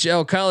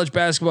 NHL, college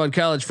basketball, and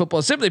college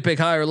football. Simply pick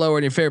higher or lower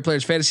in your favorite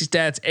players' fantasy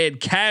stats and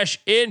cash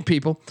in,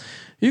 people.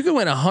 You can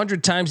win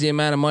 100 times the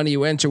amount of money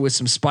you enter with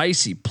some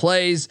spicy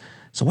plays.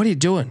 So what are you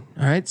doing?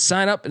 All right,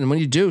 sign up. And when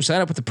you do,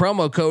 sign up with the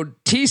promo code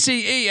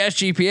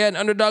TCESGPN.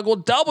 Underdog will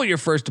double your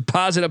first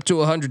deposit up to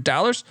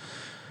 $100.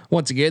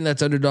 Once again,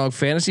 that's Underdog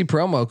Fantasy,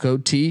 promo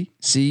code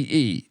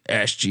TCESGPN.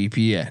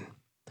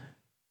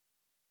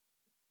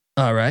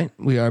 All right,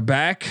 we are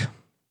back.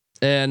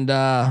 And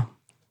I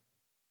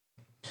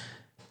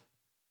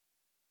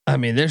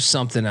mean, there's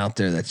something out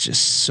there that's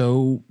just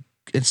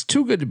it's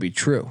too good to be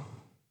true.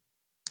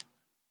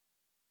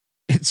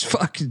 It's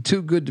fucking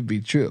too good to be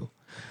true.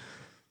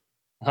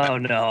 Oh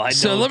no!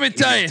 So let me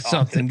tell you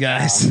something,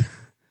 guys.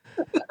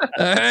 All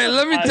right,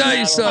 let me tell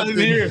you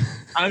something.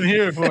 I'm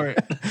here for it.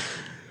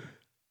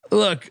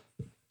 Look,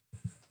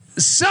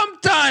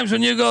 sometimes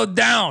when you go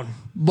down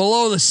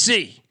below the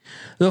sea,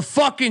 the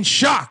fucking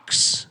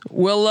sharks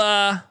will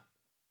they're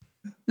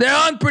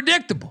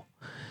unpredictable.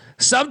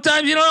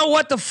 Sometimes you don't know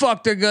what the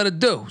fuck they're gonna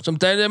do.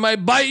 Sometimes they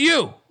might bite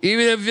you,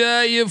 even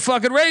if you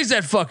fucking raise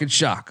that fucking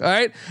shark. All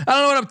right, I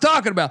don't know what I'm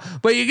talking about,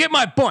 but you get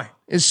my point.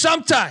 Is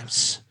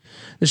sometimes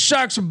the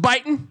sharks are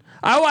biting.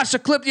 I watched a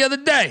clip the other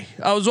day.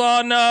 I was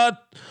on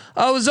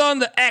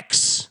the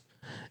X,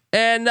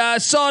 and I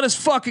saw this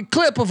fucking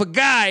clip of a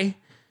guy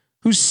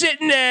who's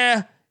sitting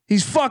there.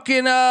 He's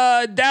fucking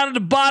down at the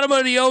bottom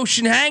of the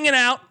ocean, hanging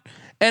out,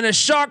 and a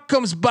shark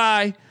comes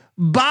by,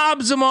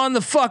 bobs him on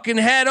the fucking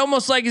head,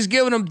 almost like he's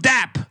giving him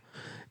dap.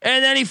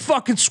 And then he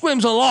fucking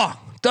swims along.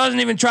 Doesn't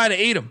even try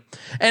to eat him.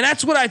 And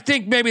that's what I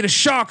think maybe the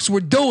Sharks were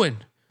doing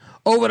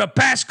over the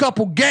past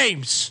couple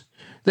games.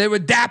 They were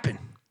dapping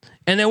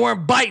and they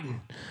weren't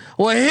biting.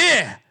 Well,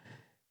 here,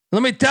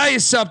 let me tell you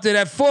something.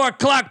 At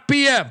 4:00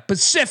 p.m.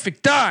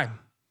 Pacific time,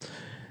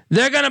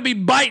 they're going to be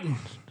biting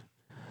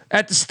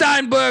at the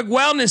Steinberg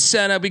Wellness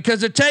Center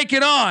because they're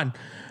taking on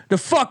the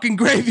fucking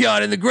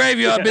graveyard, and the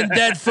graveyard been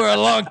dead for a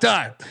long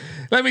time.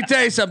 Let me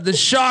tell you something. The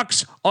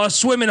Sharks are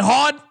swimming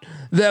hard.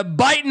 They're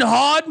biting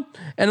hard.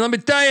 And let me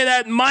tell you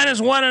that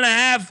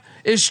 -1.5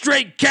 is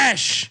straight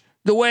cash,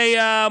 the way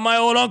my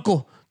old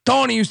uncle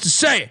Tony used to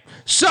say it.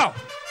 So,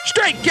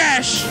 straight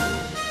cash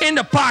in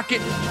the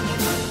pocket.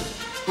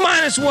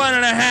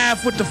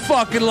 -1.5 with the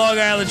fucking Long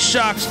Island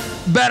Sharks.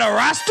 Better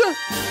roster.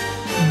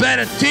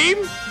 Better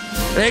team.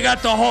 They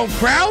got the home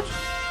crowd.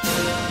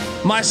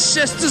 My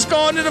sister's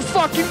going to the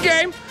fucking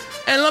game.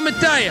 And let me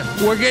tell you,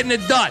 we're getting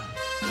it done.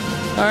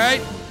 All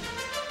right?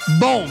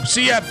 Boom.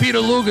 See you at Peter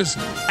Luger's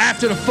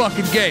after the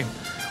fucking game.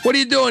 What are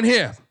you doing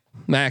here,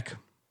 Mac?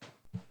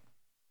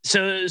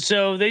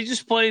 So they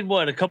just played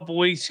a couple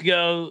weeks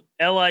ago.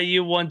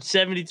 LIU won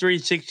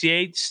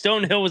 73-68.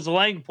 Stonehill was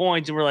laying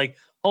points, and we're like,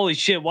 holy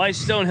shit, why is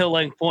Stonehill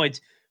laying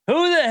points?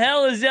 Who the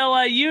hell is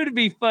LIU to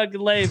be fucking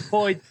laying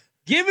points?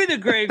 Give me the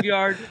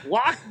Graveyard.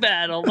 Lock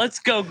battle. Let's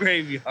go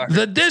Graveyard.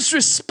 The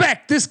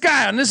disrespect, this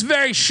guy on this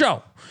very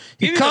show.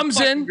 He comes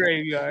in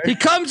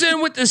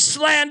with the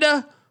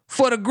slander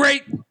for the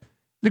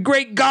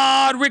great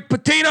God, Rick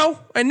Pitino,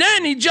 and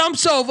then he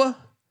jumps over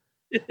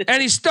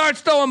and he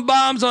starts throwing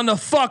bombs on the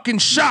fucking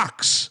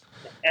Sharks.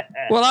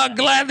 Well, I'll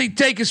gladly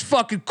take his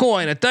fucking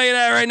coin. I tell you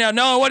that right now.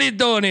 Noah, what are you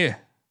doing here?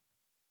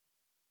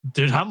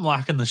 Dude, I'm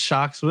locking the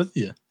Sharks with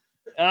you.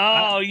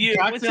 Oh,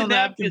 Cocktail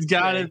Napkins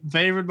got it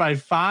favored by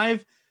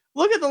 5.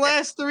 Look at the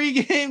last 3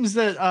 games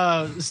that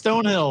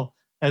Stonehill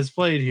has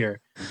played here.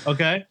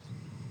 Okay.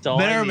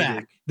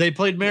 Merrimack. They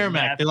played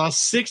Merrimack. They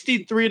lost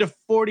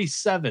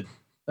 63-47.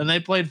 Then they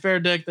played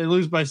Fair Dick. They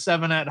lose by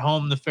 7 at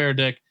home to Fair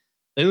Dick.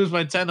 They lose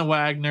by 10 to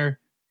Wagner.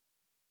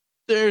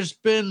 There's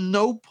been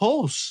no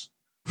pulse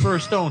for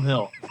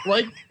Stonehill.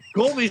 Like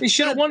Colby, they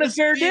should have won at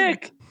Fair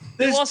Dick.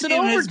 They lost in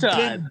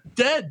overtime.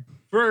 Dead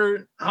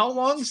for how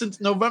long? Since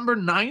November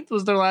 9th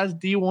was their last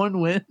D1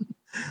 win.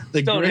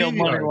 The Stonehill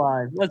money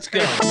line. Let's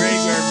go. We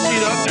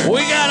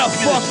got a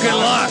fucking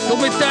lock.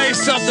 Let me tell you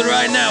something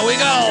right now. We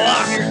got a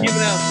lock. You're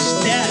giving out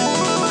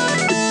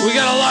stats. We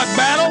got a lock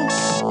battle.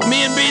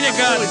 Me and Beanie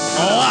got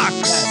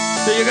locks.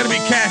 So you're gonna be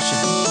cashing.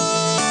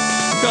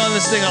 Calling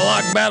this thing a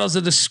lock battle's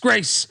a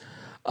disgrace.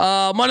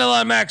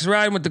 Moneyline Max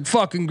riding with the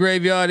fucking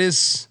Graveyard.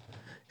 His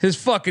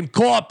fucking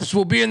corpse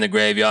will be in the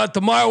graveyard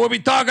tomorrow. We'll be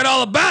talking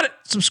all about it.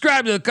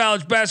 Subscribe to the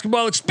College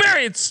Basketball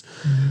Experience.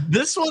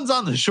 This one's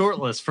on the short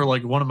list for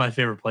like one of my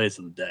favorite plays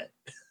of the day.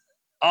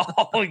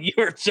 Oh, you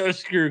are so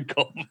screwed,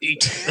 Colby.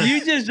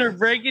 You just are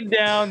breaking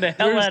down the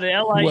hell out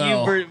of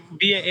LIU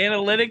via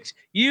analytics.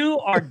 You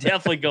are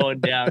definitely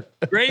going down.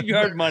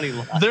 Graveyard money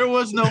line. There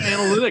was no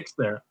analytics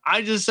there.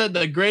 I just said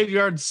the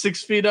Graveyard's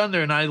 6 feet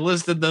under, and I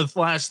listed the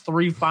last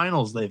 3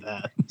 finals they've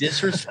had.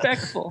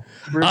 Disrespectful.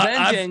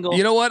 Revenge angle.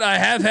 You know what? I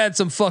have had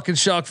some fucking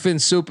shark fin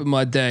soup in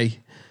my day.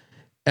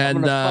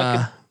 And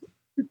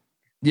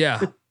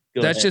yeah,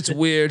 that shit's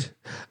weird.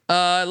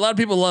 A lot of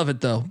people love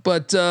it though.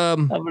 But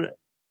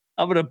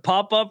I'm gonna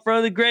pop up front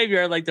of the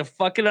Graveyard like the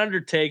fucking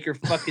Undertaker,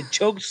 fucking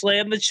choke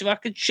slam the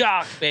fucking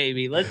Shock,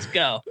 baby. Let's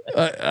go.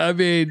 I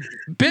mean,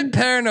 bit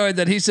paranoid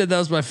that he said that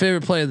was my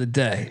favorite play of the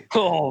day.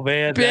 Oh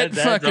man, bit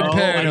fucking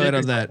paranoid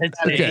on that. That's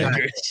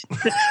dangerous.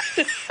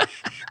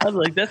 I was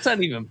like, that's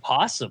not even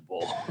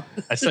possible.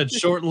 I said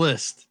short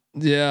list.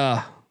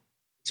 Yeah,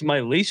 it's my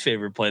least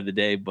favorite play of the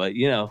day, but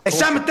you know,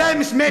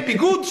 Sometimes maybe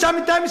good,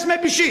 sometimes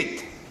maybe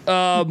shit.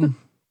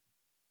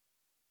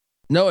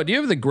 Noah, do you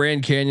have the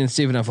Grand Canyon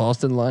Stephen F.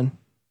 Austin line?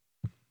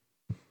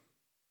 I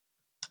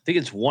think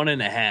it's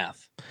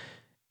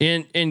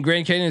 1.5 in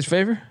Grand Canyon's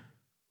favor.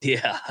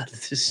 Yeah,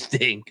 this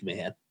stink,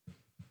 man.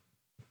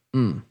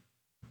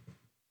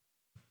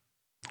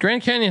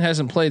 Grand Canyon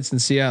hasn't played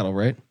since Seattle,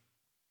 right?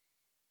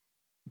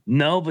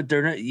 No, but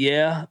they're not.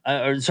 Yeah,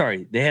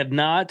 sorry, they have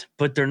not.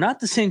 But they're not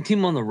the same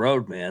team on the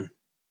road, man.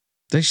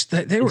 They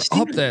were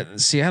up that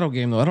Seattle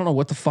game though. I don't know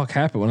what the fuck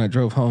happened when I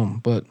drove home,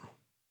 but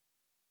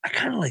I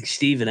kind of like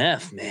Stephen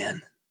F.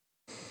 Man.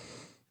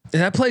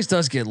 That place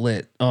does get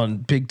lit on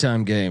big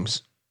time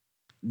games.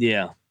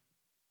 Yeah.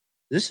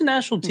 This is a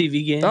national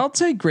TV game. I'll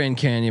take Grand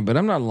Canyon, but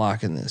I'm not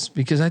locking this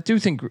because I do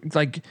think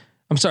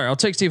I'm sorry, I'll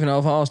take Stephen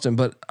F. Austin,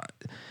 but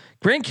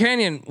Grand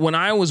Canyon, when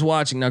I was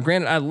watching, now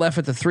granted I left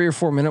at the 3 or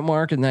 4 minute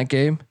mark in that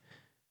game.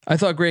 I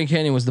thought Grand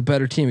Canyon was the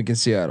better team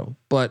against Seattle,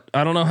 but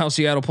I don't know how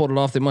Seattle pulled it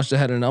off. They must have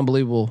had an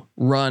unbelievable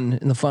run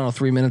in the final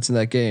 3 minutes of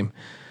that game.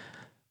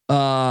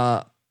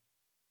 I'll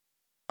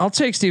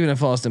take Stephen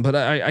F. Austin, but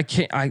I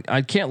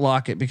can't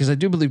lock it because I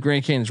do believe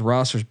Grand Canyon's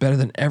roster is better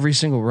than every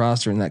single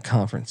roster in that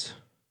conference.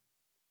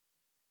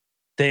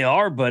 They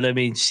are, but I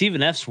mean,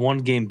 Stephen F's 1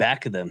 game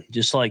back of them,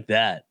 just like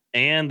that,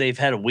 and they've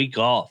had a week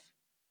off.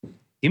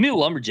 Give me the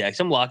Lumberjacks.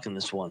 I'm locking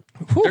this one.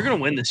 Whew. They're going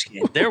to win this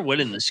game. They're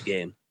winning this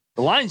game.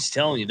 The line's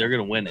telling you they're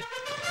going to win it.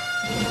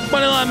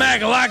 Moneyline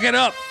Mac, lock it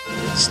up.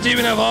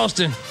 Stephen F.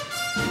 Austin.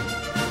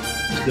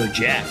 Let's go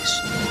Jacks.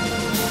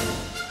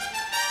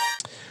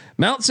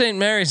 Mount St.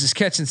 Mary's is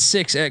catching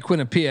 6 at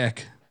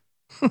Quinnipiac.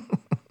 I'll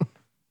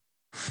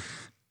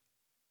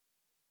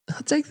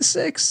take the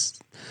 6.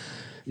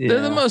 Yeah.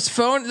 They're the most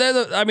phone.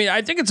 I mean,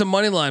 I think it's a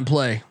money line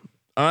play.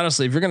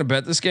 Honestly, if you're going to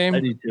bet this game, I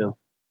do too.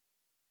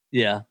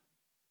 Yeah,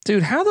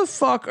 dude, how the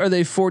fuck are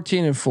they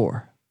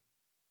 14-4?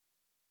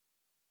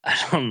 I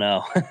don't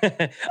know.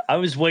 I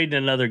was waiting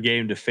another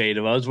game to fade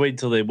them. I was waiting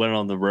until they went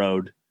on the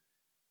road.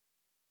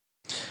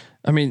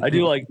 I mean, I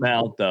do like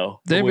Mount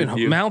though.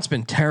 Mount's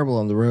been terrible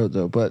on the road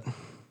though, but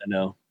I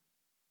know.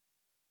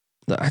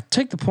 I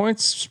take the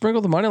points,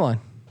 sprinkle the money line.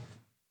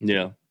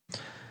 Yeah.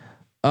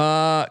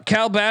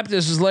 Cal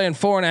Baptist is laying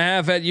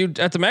 4.5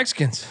 at the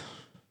Mexicans.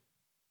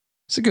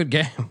 It's a good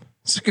game.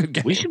 It's a good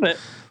game. We should bet.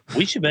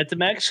 We should bet the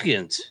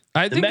Mexicans.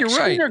 I think you're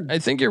right. I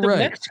think you're the right.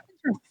 Mexicans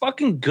are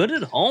fucking good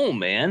at home,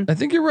 man. I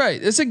think you're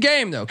right. It's a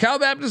game though. Cal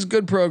Baptist is a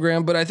good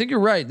program, but I think you're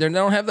right. They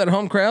don't have that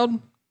home crowd.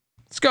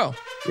 Let's go.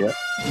 Yep.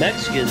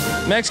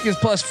 Mexicans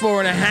plus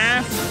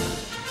 4.5.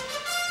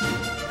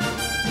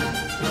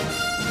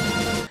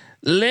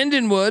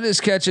 Lindenwood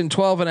is catching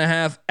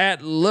 12.5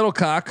 at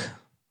Littlecock.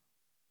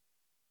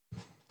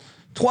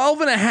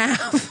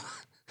 12.5.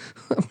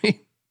 I mean,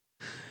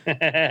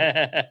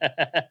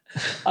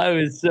 I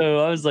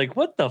was like,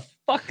 what the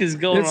fuck is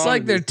going on? It's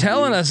like they're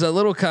telling us that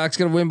Littlecock's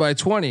going to win by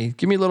 20.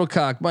 Give me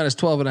Littlecock minus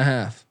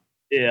 12.5.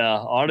 Yeah,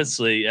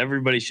 honestly,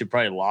 everybody should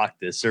probably lock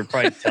this. They're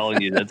probably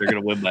telling you that they're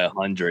going to win by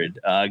 100.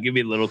 Give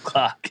me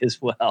Littlecock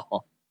as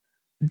well.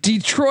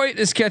 Detroit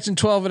is catching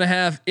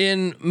 12.5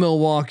 in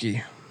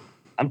Milwaukee.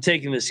 I'm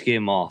taking this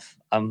game off.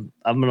 I'm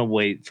going to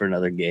wait for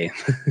another game.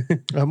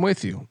 I'm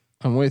with you.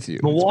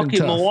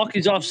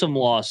 Milwaukee's off some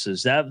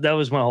losses. That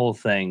was my whole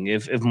thing.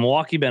 If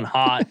Milwaukee been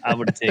hot, I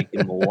would have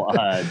taken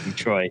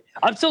Detroit.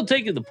 I'm still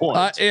taking the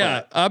points.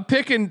 I'm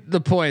picking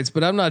the points,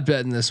 but I'm not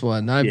betting this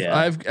one.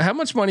 How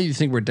much money do you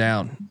think we're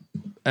down?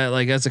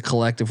 Like as a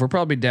collective, we're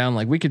probably down.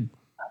 Like we could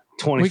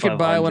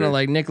buy one of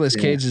like Nicolas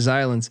Cage's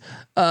Islands.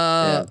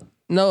 No,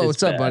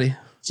 what's up, buddy?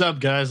 What's up,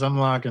 guys? I'm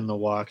locking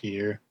Milwaukee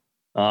here.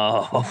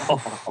 Oh,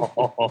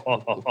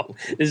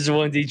 this is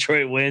when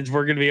Detroit wins.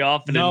 We're gonna be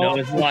off and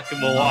it's locking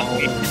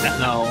Milwaukee.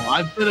 No,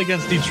 I've been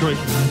against Detroit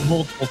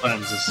multiple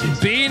times this season.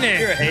 Being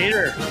it, you're a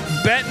hater.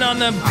 Betting on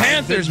them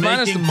Panthers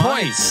minus the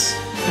points.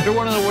 They're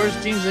one of the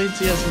worst teams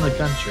ATS in the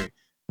country.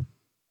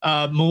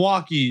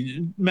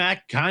 Milwaukee,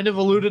 Mac kind of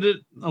alluded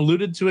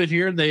to it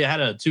here. They had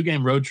a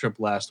 2-game road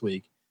trip last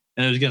week,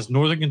 and it was against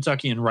Northern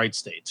Kentucky and Wright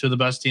State, two of the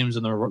best teams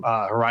in the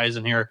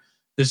horizon here.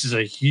 This is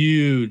a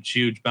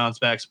huge bounce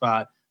back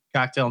spot.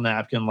 Cocktail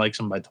Napkin likes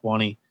him by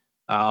 20.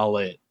 I'll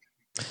lay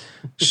it.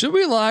 Should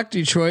we lock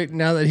Detroit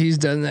now that he's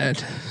done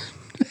that?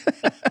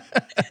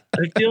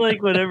 I feel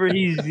like whenever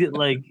he's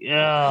like,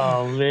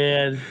 oh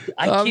man,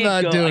 I'm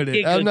not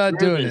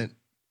doing it.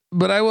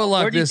 But I will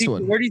lock this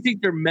one. Where do you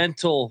think their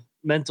mental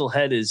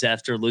head is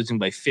after losing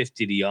by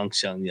 50 to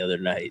Youngstown the other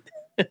night?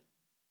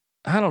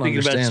 I don't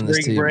understand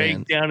this team, break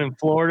man. Down in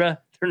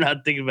Florida. They're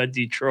not thinking about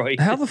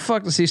Detroit. How the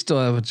fuck does he still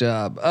have a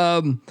job?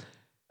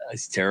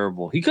 It's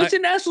terrible. He goes to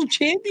national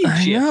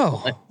championship. I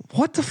know.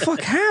 What the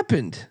fuck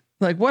happened?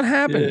 Like, what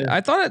happened? Yeah.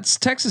 I thought it's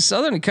Texas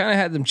Southern. It kind of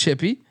had them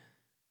chippy.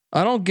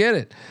 I don't get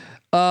it.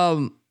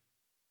 I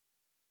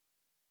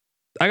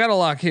got a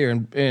lock here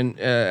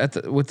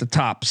with the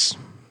tops.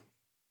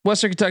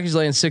 Western Kentucky's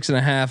laying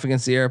 6.5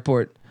 against the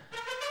Airport.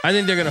 I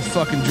think they're gonna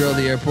fucking drill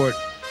the Airport.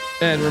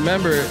 And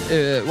remember,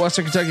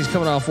 Western Kentucky's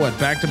coming off what,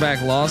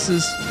 back-to-back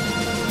losses.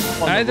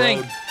 I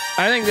think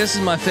this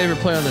is my favorite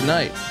play of the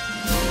night.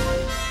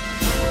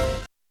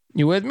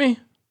 You with me?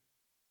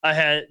 I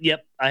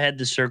had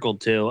this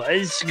circled too.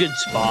 It's a good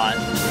spot.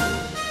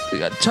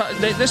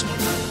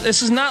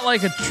 This is not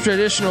like a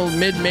traditional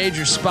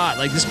mid-major spot.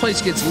 Like this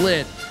place gets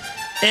lit,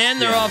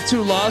 and they're off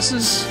 2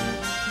 losses.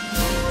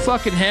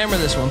 Fucking hammer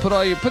this one. Put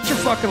your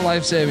fucking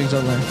life savings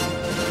on there.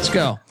 Let's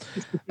go.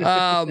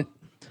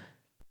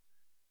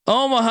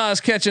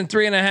 Omaha's catching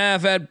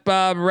 3.5 at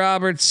Bob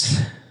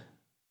Roberts.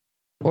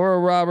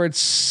 Oral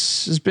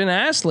Roberts has been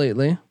ass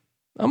lately.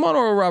 I'm on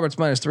Oral Roberts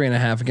minus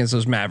 3.5 against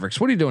those Mavericks.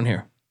 What are you doing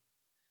here?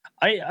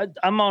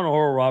 I'm on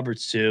Oral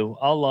Roberts too.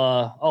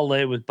 I'll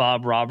lay with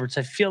Bob Roberts.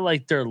 I feel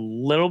like they're a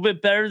little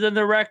bit better than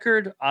the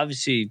record.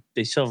 Obviously,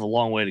 they still have a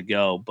long way to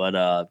go, but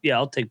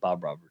I'll take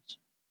Bob Roberts.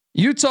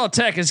 Utah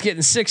Tech is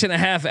getting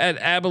 6.5 at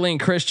Abilene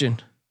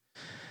Christian.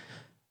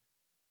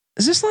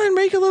 Does this line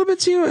make a little bit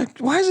to you?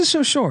 Why is it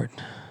so short?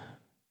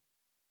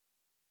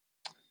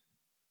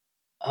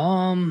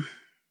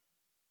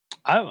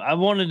 I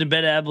wanted to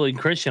bet Abilene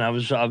Christian. I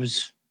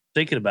was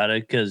thinking about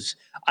it because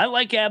I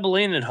like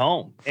Abilene at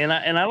home, and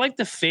I like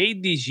to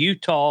fade these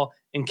Utah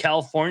and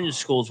California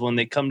schools when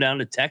they come down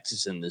to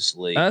Texas in this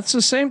league. That's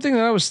the same thing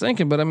that I was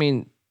thinking, but I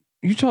mean,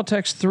 Utah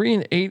Tech's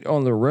 3-8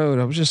 on the road.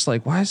 I was just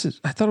like, why is it?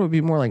 I thought it would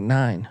be more like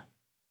 9.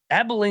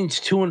 Abilene's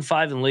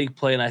 2-5 in league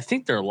play, and I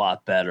think they're a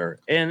lot better.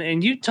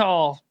 And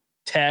Utah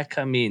Tech,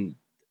 I mean,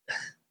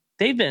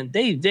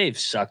 they've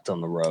sucked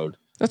on the road.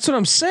 That's what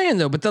I'm saying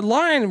though. But the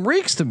line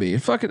reeks to me.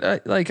 Fucking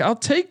I'll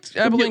take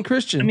Abilene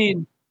Christian. I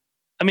mean,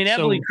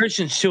 Abilene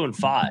Christian's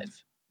 2-5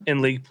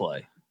 in league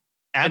play.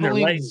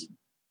 Abilene.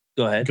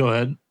 Go ahead. Go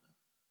ahead.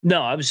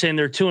 No, I was saying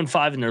they're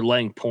 2-5 and they're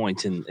laying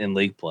points in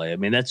league play. I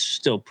mean, that's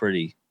still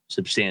pretty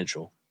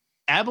substantial.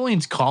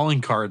 Abalene's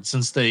calling card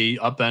since they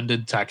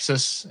upended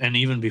Texas and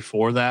even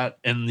before that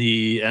in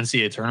the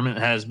NCAA tournament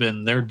has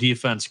been their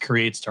defense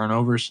creates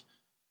turnovers.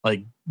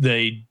 Like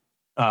they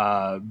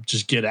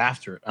just get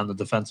after it on the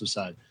defensive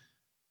side.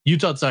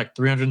 Utah Tech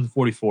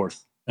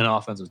 344th in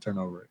offensive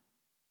turnover rate.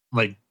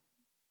 Like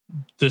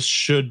this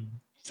should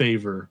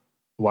favor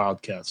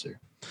Wildcats here.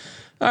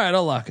 All right,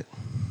 I'll lock it.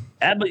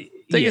 I think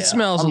it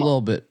smells a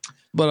little bit,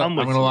 but I'm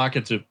going to lock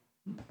it too.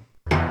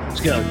 Let's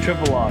go.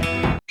 Triple lock.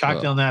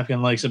 Cocktail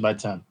Napkin likes it by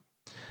 10.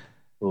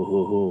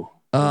 Ooh.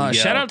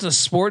 Shout out to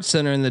Sports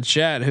Center in the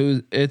chat.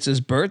 Who it's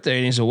his birthday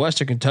and he's a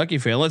Western Kentucky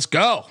fan. Let's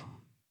go.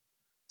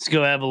 Let's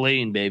go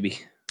Abilene, baby,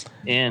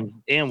 and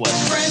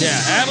West. Yeah,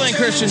 Abilene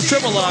Christian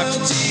triple lock.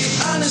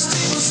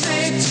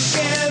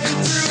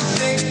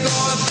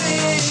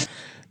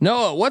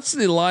 Noah, what's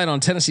the line on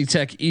Tennessee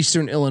Tech,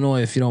 Eastern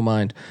Illinois, if you don't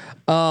mind?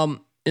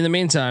 In the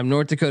meantime,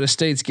 North Dakota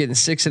State's getting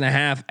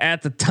 6.5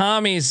 at the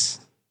Tommies.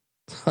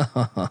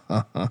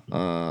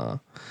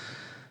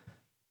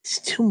 It's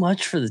too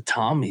much for the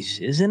Tommies,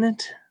 isn't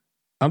it?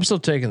 I'm still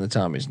taking the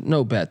Tommies.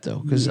 No bet though,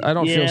 because I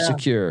don't feel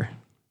secure.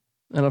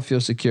 I don't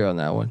feel secure on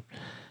that one.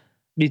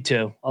 Me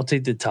too. I'll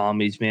take the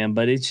Tommies, man.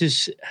 But it's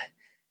just,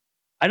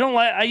 I don't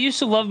like. I used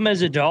to love them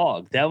as a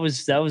dog. That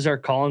was our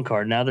calling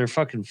card. Now they're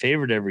fucking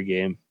favorite every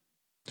game.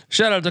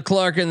 Shout out to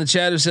Clark in the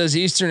chat who says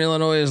Eastern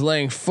Illinois is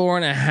laying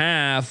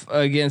 4.5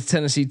 against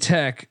Tennessee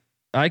Tech.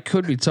 I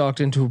could be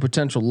talked into a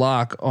potential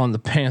lock on the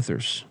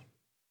Panthers.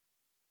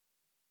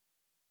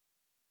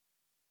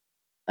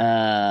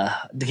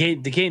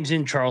 The game's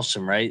in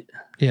Charleston, right?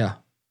 Yeah.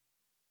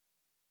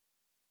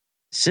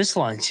 This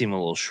line seemed a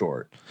little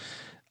short.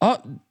 Oh,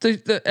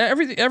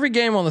 every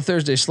game on the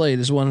Thursday slate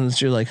is one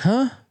that you're like,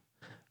 huh?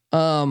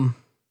 I'll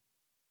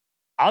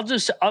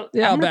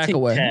back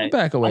away. Tech.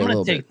 Back away a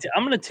little bit.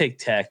 I'm going to take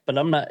Tech, but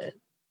I'm not.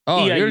 Oh,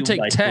 EIU you're going to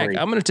take Tech. 3.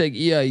 I'm going to take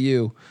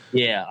EIU.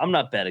 Yeah, I'm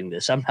not betting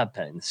this. I'm not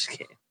betting this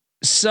game.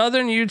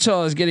 Southern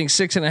Utah is getting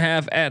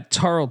 6.5 at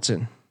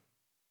Tarleton.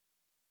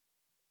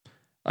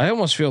 I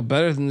almost feel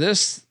better than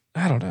this.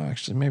 I don't know.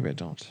 Actually, maybe I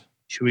don't.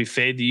 Should we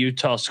fade the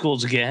Utah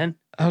schools again?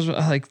 I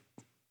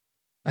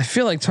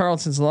feel like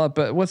Tarleton's a lot,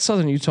 but what's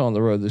Southern Utah on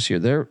the road this year?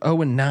 They're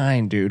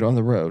 0-9, dude, on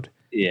the road.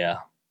 Yeah.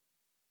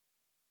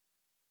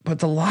 But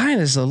the line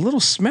is a little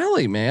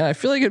smelly, man. I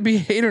feel like it'd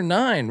be 8 or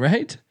 9,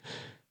 right?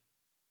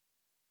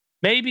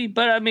 Maybe,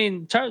 but I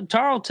mean,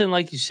 Tarleton,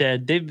 like you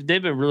said, they've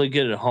been really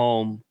good at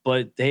home,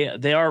 but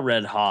they are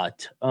red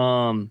hot.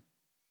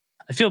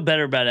 I feel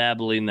better about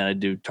Abilene than I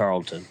do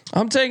Tarleton.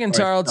 I'm taking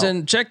Tarleton.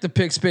 No. Check the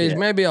picks page. Yeah.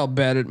 Maybe I'll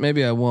bet it.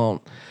 Maybe I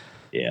won't.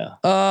 Yeah.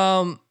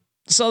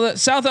 So that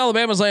South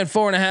Alabama's laying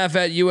 4.5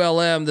 at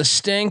ULM. The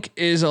stink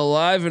is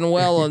alive and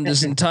well on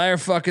this entire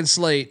fucking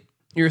slate.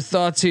 Your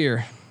thoughts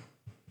here?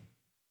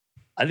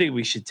 I think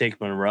we should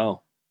take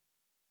Monroe.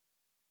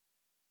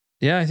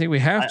 Yeah, I think we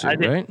have to,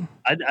 right?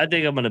 I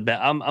think I'm going to bet.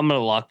 I'm going to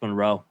lock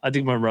Monroe. I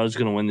think Monroe's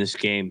going to win this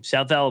game.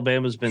 South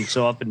Alabama's been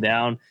so up and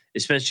down,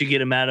 especially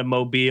get him out of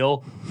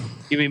Mobile.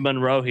 Give me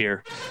Monroe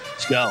here.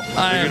 Let's go.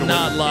 I am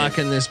not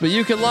locking this, but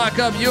you can lock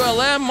up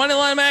ULM.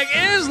 Moneyline Mac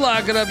is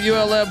locking up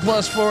ULM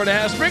plus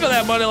 4.5. Sprinkle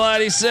that money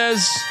line, he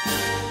says.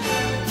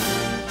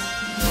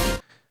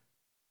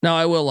 No,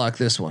 I will lock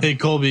this one. Hey,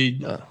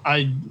 Colby,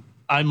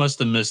 I must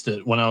have missed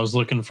it when I was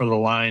looking for the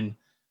line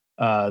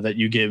that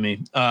you gave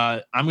me.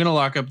 I'm going to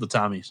lock up the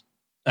Tommies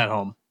at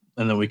home,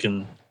 and then we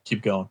can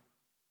keep going.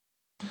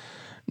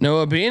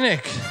 Noah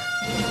Beanick.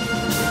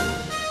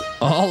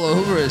 All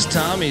over his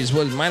Tommies.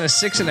 What,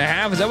 minus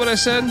 6.5? Is that what I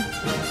said?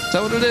 Is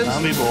that what it is?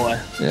 Tommy boy.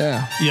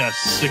 Yeah.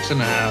 Yes,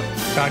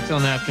 6.5.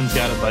 Cocktail Napkins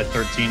got it by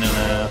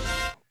 13.5.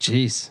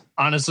 Jeez.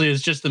 Honestly,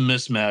 it's just a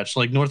mismatch.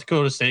 Like North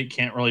Dakota State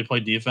can't really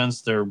play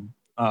defense. They're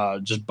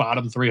just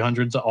bottom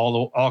 300s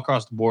all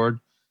across the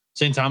board.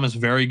 St. Thomas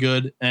very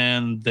good,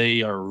 and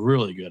they are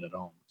really good at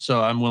home.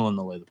 So I'm willing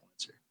to lay the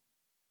points here.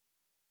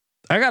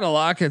 I got a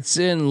lock. It's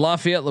in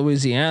Lafayette,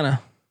 Louisiana.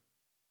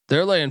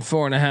 They're laying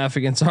 4.5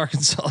 against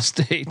Arkansas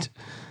State.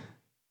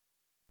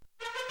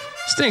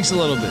 Stinks a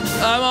little bit.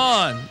 I'm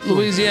on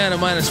Louisiana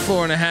minus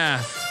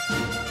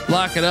 4.5.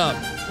 Lock it up.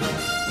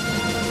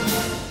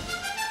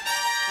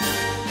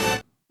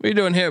 What are you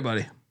doing here,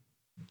 buddy?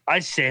 I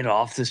stayed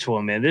off this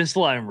one, man. This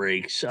line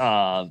reeks.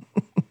 Arkansas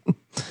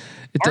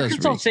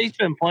State's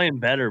been playing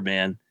better,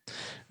 man.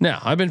 No,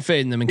 I've been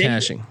fading them and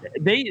cashing.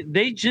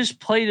 They just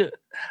played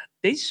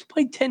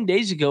 10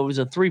 days ago. It was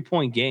a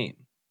 3-point game.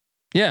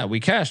 Yeah,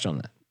 we cashed on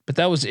that. But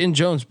that was in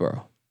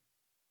Jonesboro.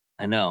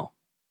 I know.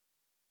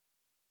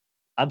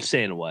 I'm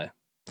staying away.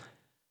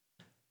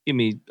 Give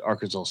me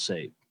Arkansas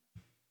State.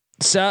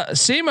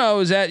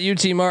 SEMO is at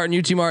UT Martin.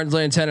 UT Martin's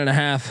laying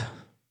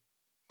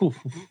 10.5.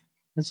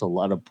 That's a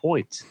lot of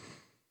points.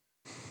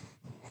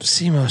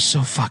 SEMO is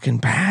so fucking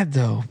bad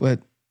though,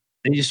 but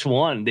they just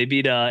won. They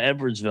beat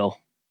Edwardsville.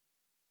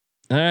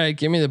 All right,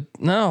 give me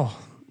no.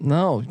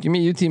 Give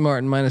me UT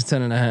Martin minus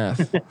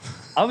 10.5.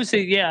 I would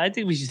say, yeah, I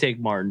think we should take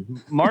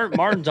Martin.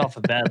 Martin's off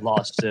a bad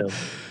loss too.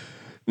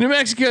 New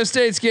Mexico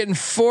State's getting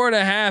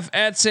 4.5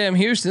 at Sam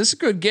Houston. This is a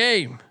good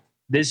game.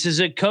 This is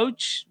a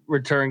coach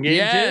return game.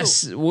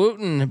 Yes, too.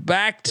 Wooten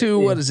back to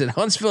what is it?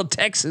 Huntsville,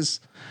 Texas.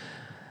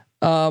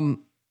 New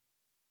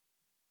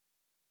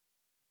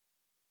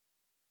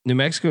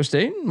Mexico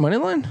State money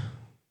line.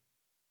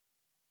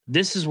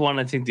 This is one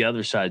I think the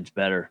other side's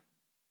better.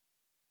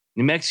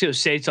 New Mexico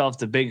State's off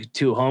the big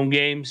 2 home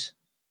games.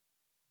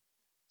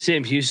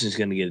 Sam Houston's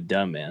going to get it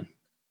done, man.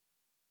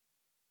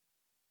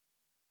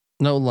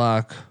 No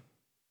lock.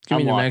 Give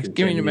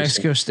me New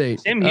Mexico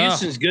State. Sam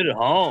Houston's good at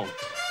home.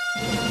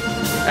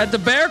 At the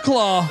Bear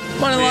Claw,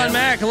 moneyline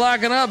Mac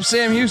locking up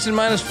Sam Houston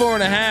minus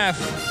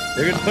 4.5.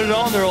 They're gonna put it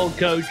on their old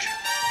coach.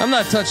 I'm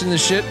not touching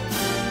this shit.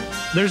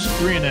 There's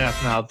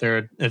 3.5 out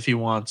there if he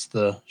wants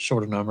the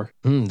shorter number.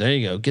 There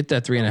you go. Get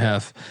that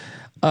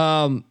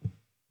 3.5.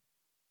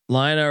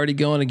 Lion already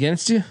going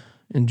against you.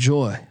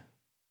 Enjoy.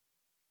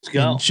 Let's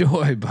go.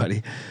 Enjoy,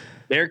 buddy.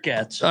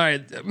 Bearcats. All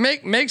right,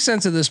 make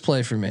sense of this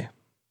play for me.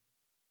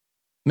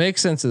 Make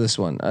sense of this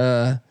one.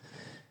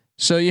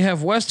 So you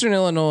have Western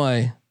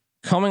Illinois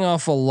coming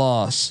off a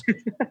loss.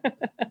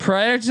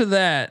 Prior to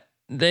that,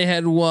 they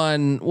had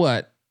won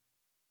what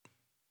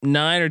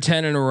 9 or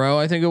 10 in a row,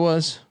 I think it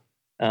was.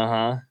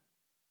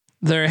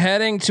 They're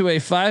heading to a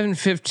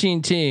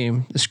 5-15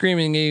 team, the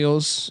Screaming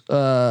Eagles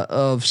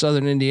of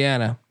Southern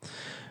Indiana.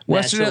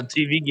 National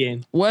TV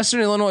game. Western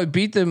Illinois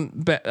beat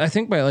them, I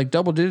think, by like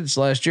double digits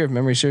last year, if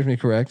memory serves me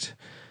correct.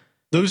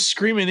 Those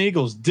Screaming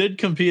Eagles did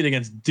compete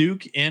against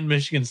Duke and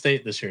Michigan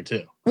State this year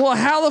too. Well,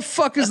 how the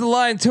fuck is the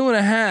line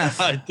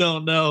 2.5? I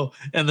don't know.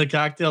 And the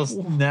cocktail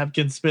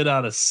napkin spit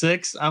out a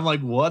 6. I'm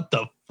like, what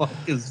the fuck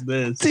is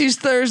this? These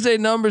Thursday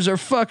numbers are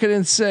fucking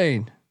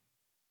insane.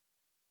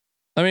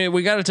 I mean,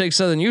 we got to take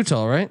Southern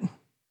Utah, right?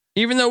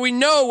 Even though we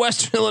know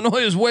Western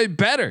Illinois is way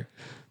better.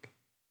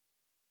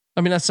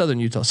 I mean, not Southern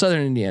Utah,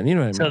 Southern Indiana. You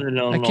know what I mean? Southern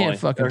Illinois. I can't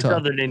fucking talk.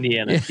 Southern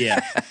Indiana. Yeah.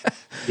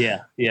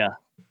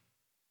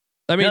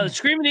 I mean, no, the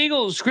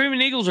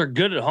Screaming Eagles are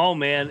good at home,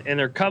 man, and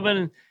they're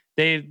coming.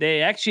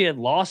 They actually had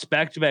lost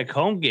back-to-back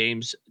home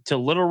games to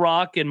Little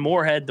Rock and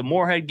Moorhead. The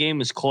Moorhead game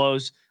was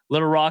close.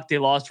 Little Rock, they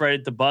lost right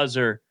at the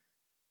buzzer.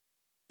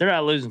 They're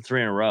not losing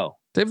 3 in a row.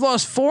 They've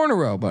lost 4 in a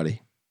row,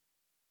 buddy.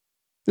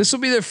 This will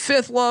be their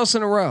 5th loss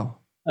in a row.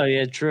 Oh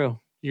yeah, true.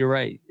 You're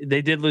right.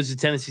 They did lose to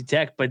Tennessee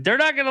Tech, but they're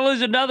not going to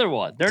lose another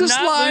one. This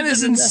line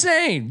is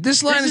insane.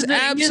 This line is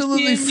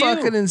absolutely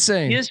fucking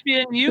insane.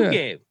 ESPNU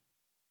game.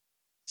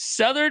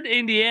 Southern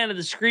Indiana,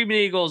 the Screaming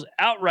Eagles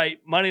outright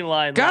money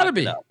line. Gotta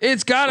be.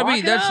 It's gotta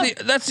be.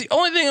 That's the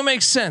only thing that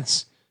makes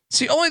sense. It's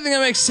the only thing that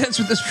makes sense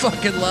with this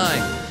fucking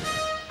line.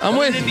 I'm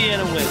with you.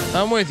 Indiana wins.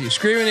 I'm with you.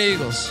 Screaming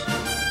Eagles.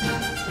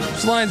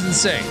 This line's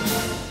insane.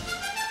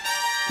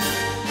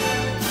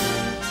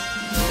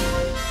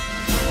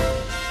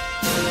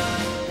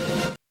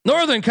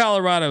 Northern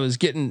Colorado is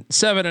getting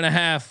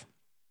 7.5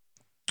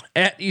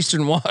 at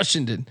Eastern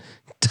Washington.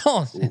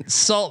 Don't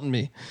insult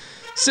me.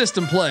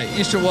 System play.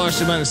 Eastern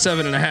Washington minus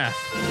 7.5.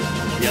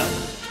 Yep.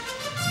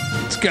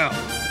 Let's go.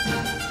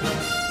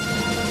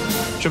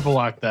 Triple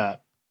lock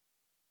that.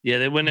 Yeah,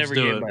 they win every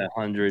game by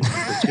 100.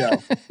 Let's go.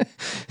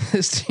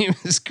 This team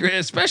is great,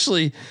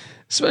 especially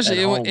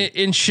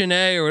in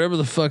Chennai or whatever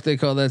the fuck they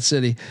call that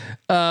city.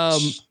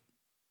 I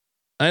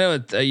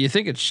know you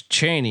think it's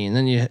Cheney, and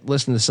then you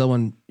listen to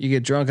someone. You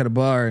get drunk at a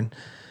bar in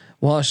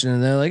Washington,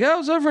 and they're like, "I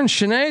was over in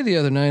Chennai the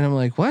other night." I'm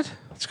like, "What?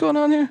 What's going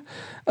on here?"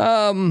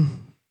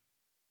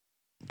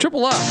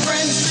 Triple up.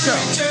 Let's go.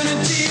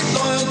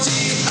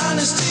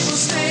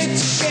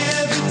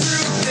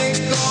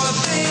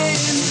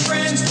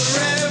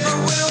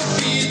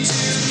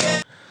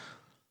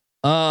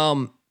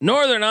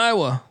 Northern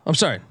Iowa. I'm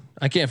sorry,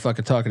 I can't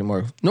fucking talk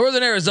anymore.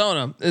 Northern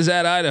Arizona is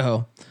at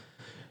Idaho.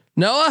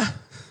 Noah,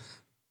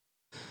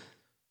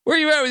 where are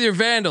you at with your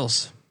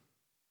Vandals?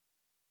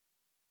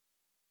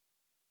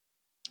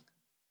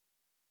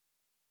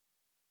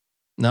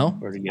 No,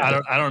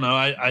 I don't know.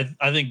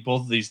 I think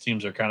both of these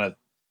teams are kind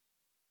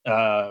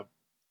of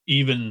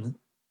even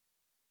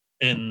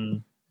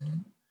in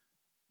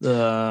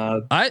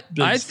the.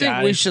 I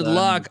think we should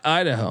lock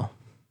Idaho.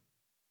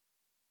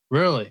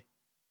 Really?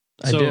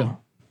 I do.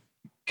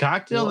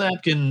 Cocktail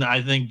napkin,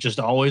 I think, just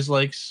always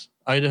likes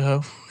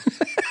Idaho.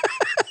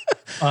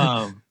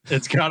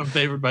 It's got them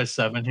favored by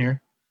 7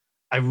 here.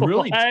 I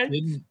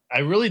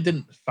really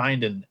didn't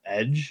find an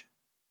edge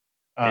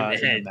in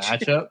the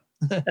matchup.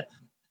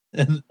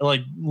 And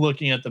like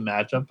looking at the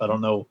matchup, I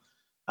don't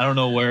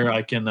know where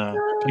I can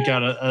pick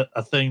out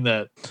a thing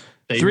that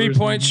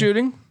 3-point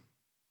shooting.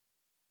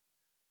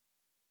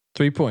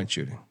 3-point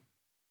shooting.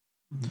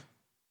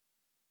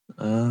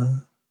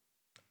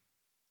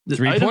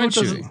 3-point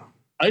shooting.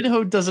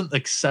 Idaho doesn't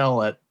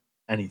excel at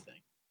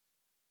anything,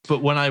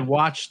 but when I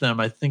watch them,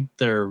 I think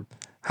they're.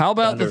 How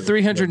about the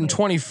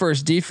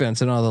 321st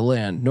defense in all the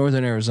land,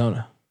 Northern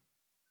Arizona?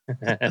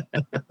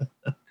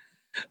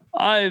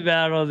 I'm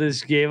out on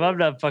this game. I'm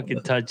not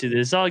fucking touching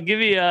this. I'll give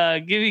me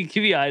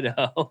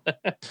Idaho.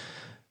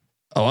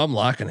 Oh, I'm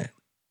locking it.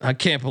 I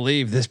can't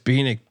believe this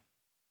Beanick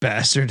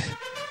bastard.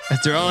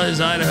 After all his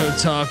Idaho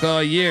talk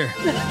all year.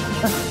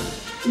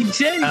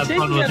 Have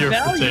fun with your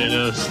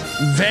potatoes.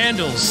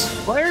 Vandals.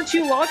 Why aren't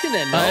you locking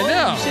that? I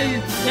know.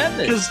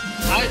 Because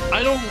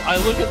I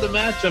look at the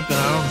matchup and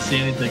I don't see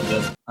anything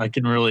that I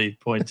can really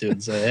point to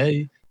and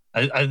say,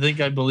 hey, I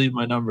think I believe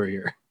my number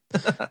here.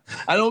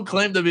 I don't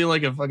claim to be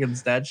like a fucking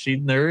stat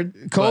sheet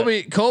nerd.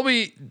 Colby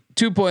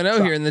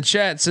 2.0 here in the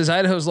chat says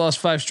Idaho's lost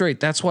 5 straight.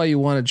 That's why you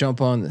want to jump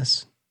on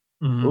this.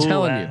 Mhm. Ooh,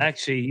 telling you.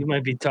 Actually, you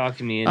might be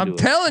talking me into I'm it.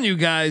 telling you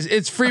guys,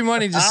 it's free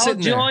money just I'll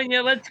sitting there. join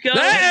you. Let's go.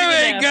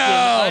 There we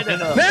go.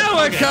 Now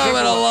we're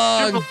coming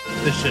along.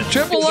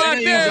 Triple lock.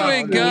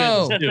 There we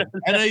go.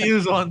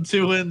 NAU's on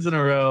 2 wins in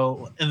a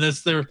row, and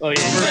this their Oh, yeah.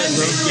 first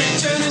road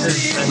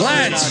game.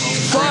 Let's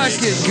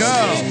fucking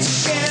go.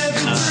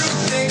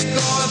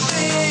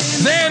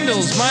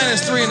 Vandals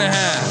minus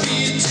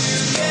 3.5.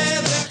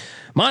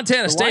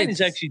 Montana The line State. is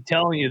actually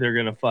telling you they're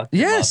going to fuck.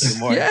 Yes, them up the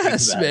more I think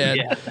yes, about it. man.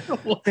 Yeah.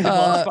 They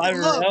lost 5 in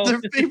a row.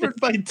 They're favored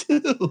by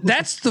 2.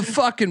 That's the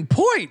fucking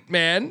point,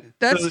 man.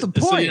 That's the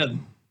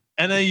point.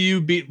 NAU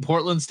beat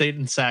Portland State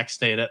and Sac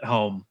State at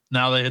home.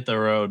 Now they hit the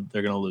road.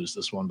 They're going to lose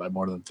this one by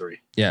more than 3.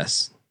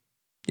 Yes.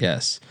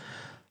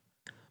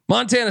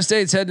 Montana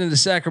State's heading into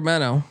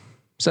Sacramento.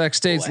 Sac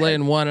State's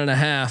laying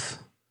 1.5.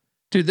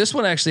 Dude, this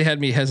one actually had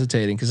me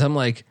hesitating because I'm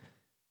like,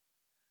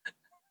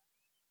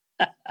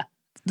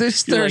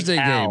 this You're Thursday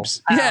like, ow,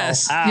 games. ow,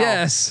 Yes. ow.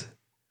 Yes.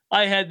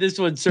 I had this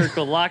one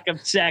circled. Lock up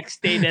Sac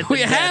State. At the We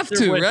death. have They're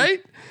to, winning.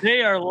 right?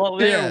 They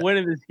are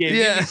winning this game.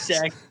 Yeah. Give me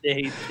Sac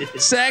State.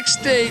 Sac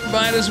State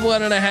minus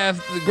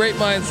 1.5. The great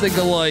minds think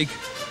alike.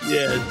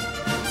 Yeah.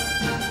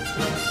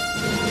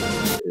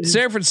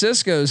 San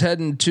Francisco's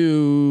heading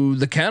to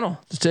the Kennel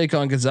to take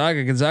on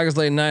Gonzaga. Gonzaga's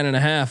laying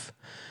 9.5.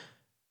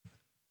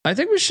 I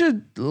think we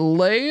should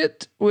lay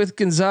it with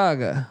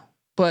Gonzaga,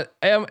 but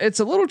it's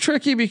a little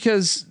tricky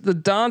because the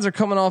Dons are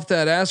coming off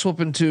that ass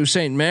whooping to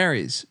St.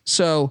 Mary's.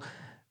 So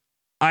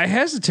I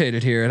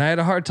hesitated here and I had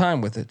a hard time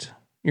with it.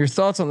 Your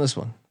thoughts on this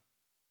one?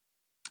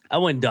 I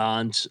went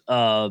Dons.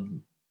 I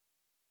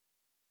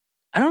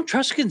don't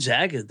trust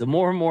Gonzaga. The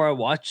more and more I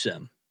watch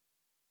them.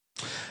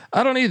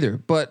 I don't either,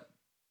 but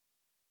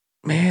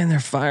man, they're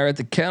fire at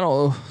the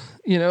Kennel.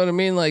 You know what I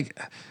mean? Like,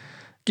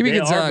 give me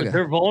Gonzaga.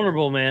 They're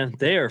vulnerable, man.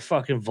 They are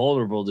fucking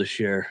vulnerable this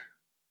year.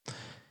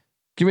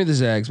 Give me the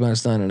Zags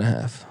minus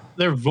 9.5.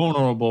 They're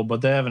vulnerable,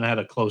 but they haven't had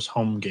a close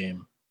home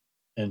game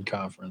in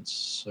conference.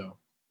 So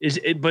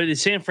But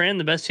is San Fran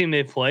the best team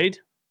they've played?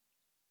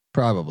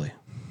 Probably.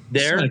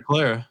 Santa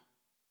Clara.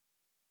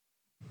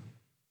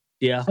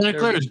 Yeah. Santa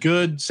Clara is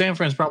good. San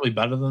Fran's probably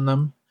better than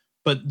them,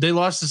 but they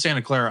lost to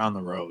Santa Clara on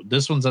the road.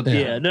 This one's at the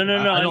Yeah. No.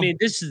 I mean,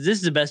 this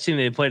is the best team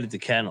they played at the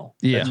Kennel.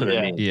 Yeah. That's what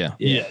I mean. Yeah.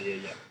 Yeah.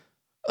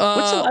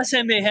 What's the last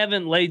time they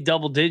haven't laid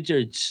double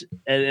digits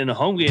in a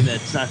home game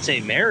that's not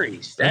St.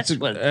 Mary's? That's a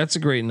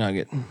great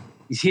nugget.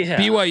 Yeah.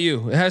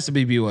 BYU. It has to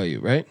be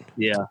BYU, right?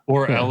 Yeah.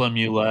 Or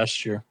LMU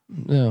last year.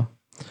 Yeah.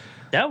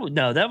 That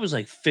was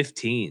like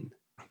 15.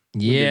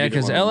 Yeah,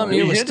 because LMU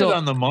We was hit still it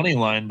on the money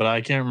line, but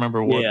I can't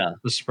remember what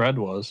the spread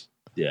was.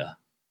 Yeah.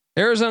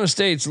 Arizona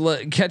State's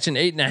catching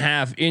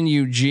 8.5 in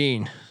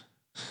Eugene.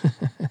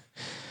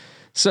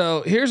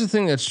 So here's the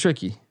thing that's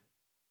tricky.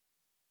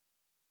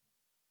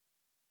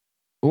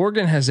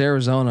 Oregon has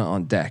Arizona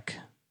on deck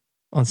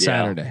on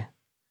Saturday.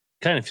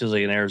 Kind of feels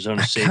like an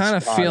Arizona State. I kind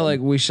of feel like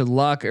we should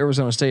lock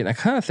Arizona State, and I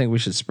kind of think we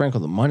should sprinkle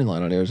the money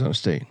line on Arizona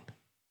State.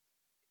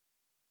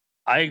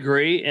 I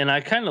agree, and I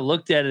kind of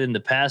looked at it in the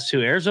past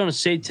too. Arizona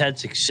State's had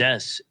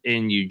success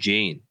in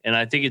Eugene, and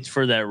I think it's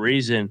for that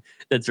reason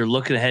that they're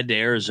looking ahead to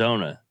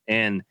Arizona.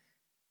 And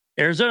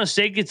Arizona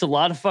State gets a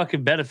lot of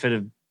fucking benefit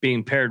of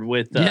being paired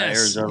with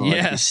Arizona.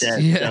 Like you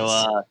said. Yes.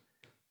 So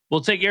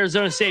we'll take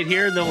Arizona State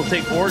here, and then we'll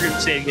take Oregon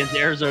State against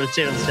Arizona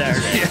State on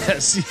Saturday.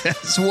 Yes,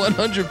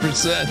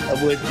 100%.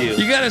 I'm with you.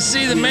 You got to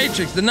see the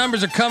matrix. The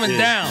numbers are coming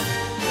down,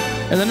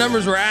 and the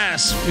numbers were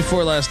ass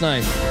before last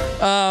night.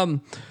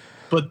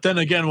 But then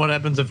again, what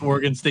happens if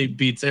Oregon State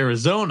beats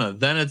Arizona?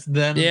 Then it's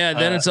then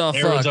it's all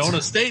fucked.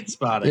 Arizona State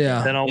spot again.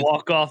 Yeah. Then I'll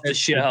walk off the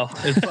show.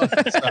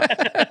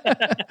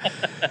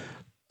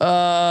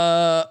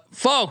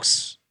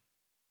 Folks,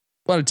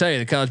 I want to tell you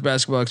the college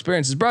basketball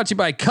experience is brought to you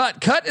by Cut.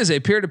 Cut is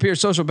a peer-to-peer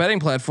social betting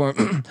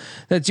platform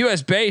that's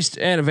US based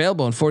and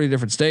available in 40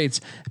 different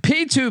states.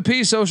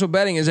 P2P social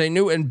betting is a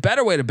new and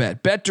better way to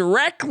bet. Bet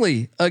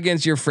directly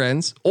against your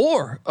friends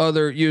or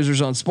other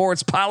users on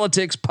sports,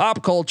 politics,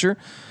 pop culture,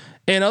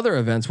 and other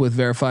events with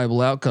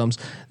verifiable outcomes.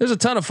 There's a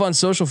ton of fun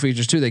social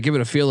features too. They give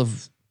it a feel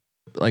of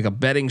like a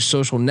betting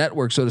social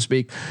network, so to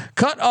speak.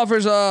 Cut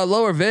offers a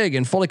lower VIG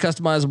and fully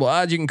customizable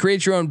odds. You can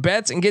create your own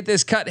bets, and get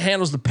this, Cut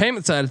handles the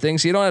payment side of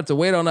things, so you don't have to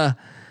wait on a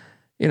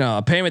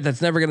payment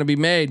that's never going to be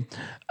made.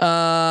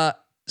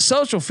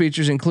 Social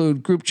features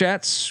include group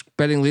chats,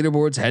 betting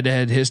leaderboards,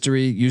 head-to-head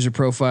history, user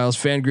profiles,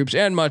 fan groups,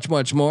 and much,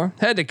 much more.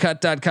 Head to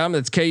cut.com.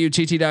 That's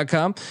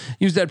KUTT.com.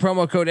 Use that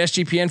promo code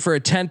SGPN for a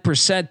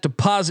 10%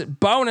 deposit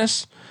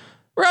bonus.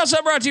 We're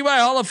also brought to you by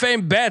Hall of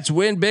Fame Bets.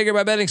 Win bigger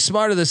by betting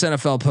smarter this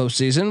NFL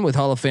postseason with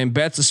Hall of Fame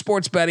Bets, a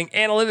sports betting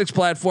analytics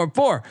platform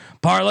for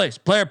parlays,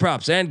 player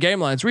props, and game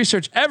lines.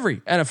 Research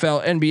every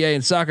NFL, NBA,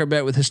 and soccer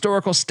bet with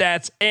historical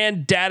stats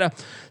and data.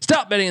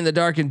 Stop betting in the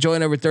dark and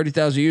join over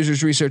 30,000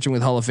 users researching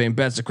with Hall of Fame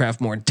Bets to craft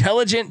more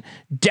intelligent,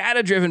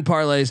 data-driven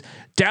parlays.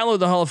 Download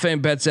the Hall of Fame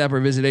Bets app or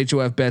visit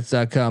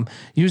HOFBets.com.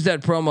 Use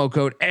that promo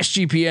code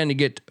SGPN to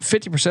get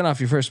 50%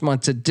 off your first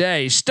month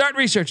today. Start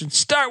researching,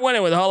 start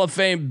winning with Hall of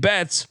Fame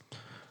Bets.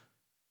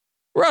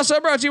 We're also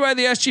brought to you by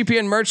the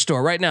SGPN merch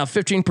store. Right now,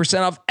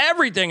 15% off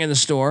everything in the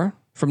store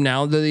from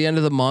now to the end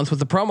of the month with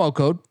the promo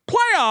code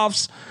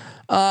playoffs.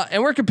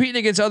 And we're competing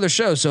against other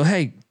shows. So,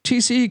 hey,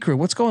 TCE crew,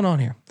 what's going on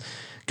here?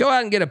 Go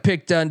out and get a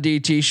Pick Dundee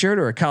t-shirt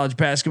or a college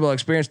basketball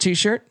experience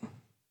t-shirt.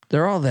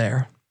 They're all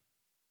there.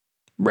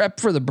 Rep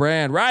for the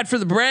brand. Ride for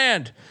the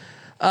brand.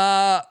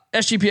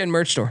 SGPN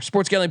merch store.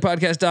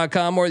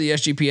 SportsGamblingPodcast.com or the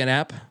SGPN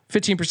app.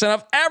 15%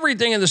 off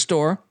everything in the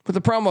store with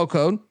the promo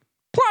code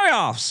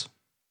playoffs.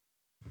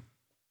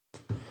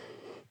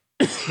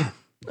 All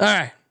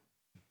right.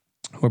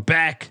 We're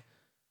back.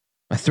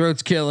 My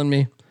throat's killing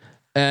me.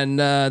 And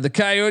the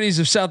Coyotes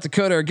of South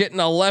Dakota are getting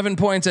 11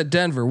 points at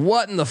Denver.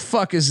 What in the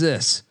fuck is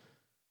this?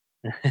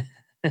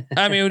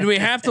 I mean, do we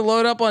have to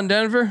load up on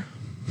Denver?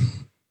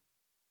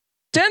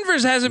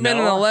 Denver's hasn't been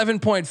an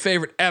 11-point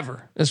favorite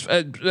ever, as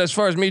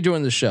far as me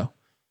doing this show.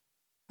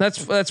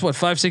 That's what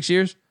 5-6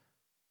 years.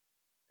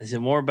 Is it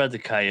more about the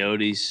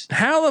Coyotes?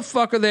 How the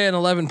fuck are they an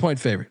 11-point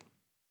favorite?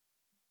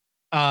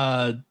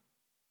 11.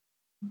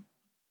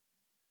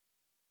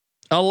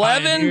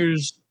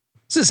 Is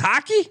this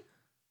hockey?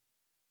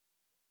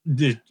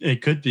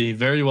 It could be,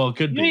 very well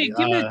could be. Give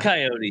me the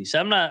Coyotes.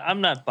 I'm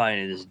not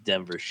buying this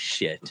Denver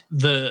shit.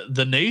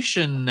 The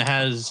nation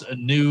has a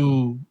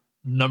new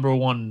number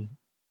one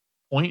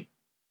point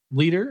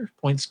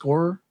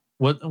scorer.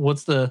 What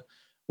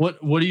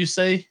do you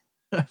say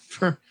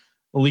for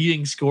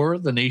leading scorer?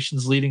 The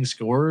nation's leading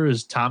scorer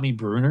is Tommy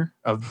Bruner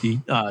of the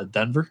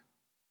Denver,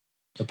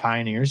 the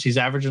Pioneers. He's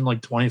averaging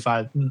like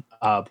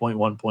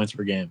 25.1 points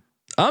per game.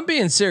 I'm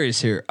being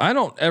serious here. I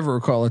don't ever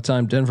recall a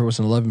time Denver was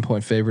an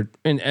 11-point favorite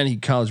in any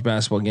college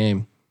basketball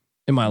game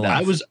in my life.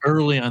 I was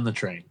early on the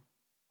train.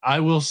 I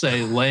will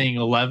say laying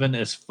 11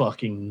 is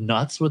fucking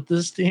nuts with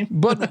this team.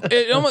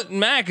 But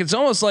Mac, it's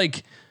almost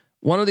like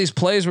one of these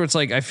plays where it's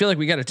like, I feel like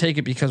we got to take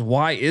it because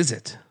why is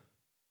it?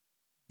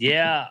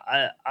 Yeah,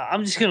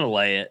 I'm just going to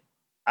lay it.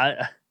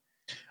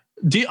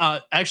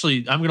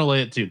 Actually, I'm going to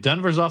lay it too.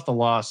 Denver's off the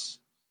loss.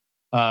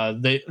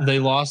 They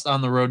lost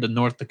on the road to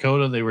North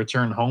Dakota. They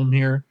return home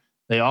here.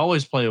 They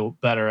always play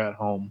better at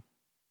home.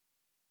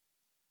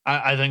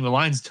 I think the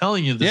line's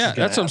telling you this. Yeah,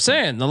 that's what I'm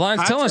saying. The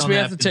line's telling us we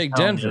have to take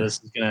Denver. This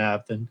is going to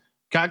happen.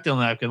 Cocktail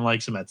Napkin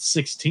likes him at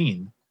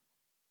 16.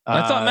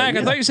 I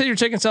thought you said you were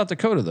taking South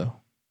Dakota though.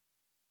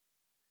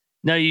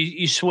 No,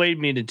 you swayed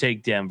me to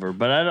take Denver,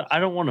 but I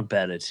don't want to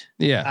bet it.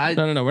 Yeah,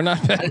 no, we're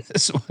not betting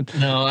this one.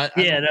 No,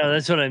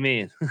 that's what I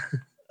mean.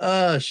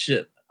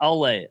 Shit. I'll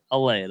lay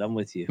it. I'm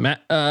with you.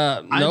 Matt,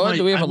 Noah,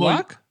 do we have a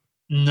lock?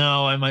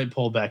 No, I might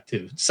pull back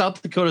too.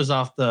 South Dakota's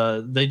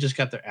they just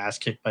got their ass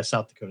kicked by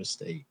South Dakota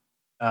State.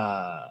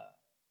 No,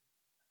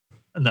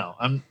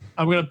 I'm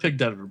gonna pick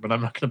Denver, but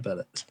I'm not gonna bet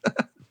it.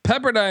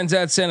 Pepperdine's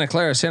at Santa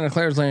Clara. Santa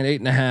Clara's laying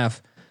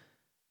 8.5.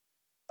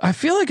 I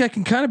feel like I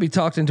can kind of be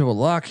talked into a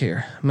lock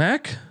here,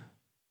 Mac.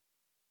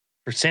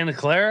 For Santa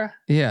Clara?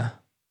 Yeah.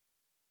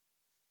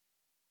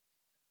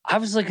 I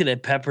was looking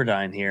at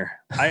Pepperdine here.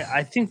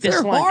 I think this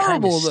they're line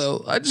horrible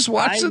though. I just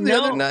watched them the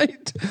other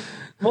night.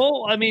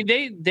 Well, I mean,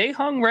 they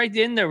hung right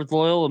in there with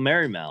Loyola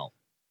Marymount.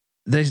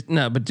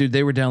 But dude,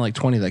 they were down like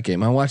 20 that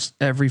game. I watched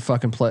every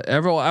fucking play.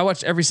 I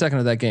watched every second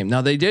of that game.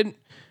 Now they did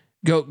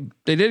go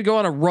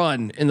on a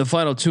run in the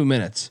final 2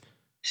 minutes.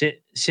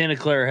 Santa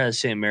Clara has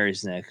St.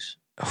 Mary's next.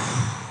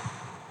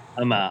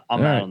 I'm out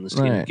on this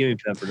game. Right. Give me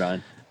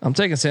Pepperdine. I'm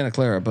taking Santa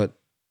Clara, but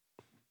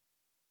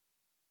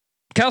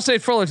Cal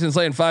State Fullerton's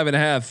laying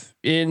 5.5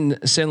 in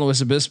San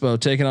Luis Obispo,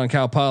 taking on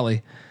Cal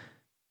Poly.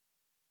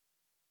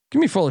 Give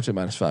me Fullerton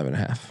minus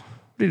 5.5. What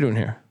are you doing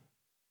here?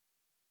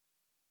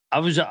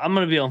 I'm going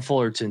to be on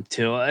Fullerton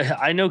too.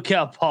 I know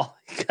Cal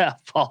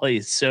Poly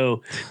is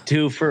so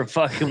due for a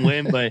fucking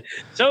win, but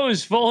so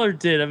is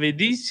Fullerton. I mean,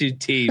 these two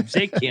teams,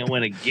 they can't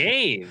win a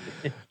game.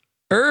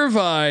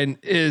 Irvine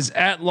is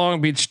at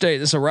Long Beach State.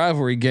 This is a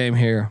rivalry game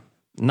here.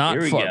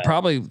 Not far,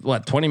 probably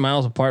 20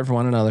 miles apart from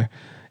one another,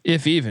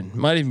 if even.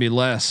 Might even be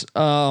less.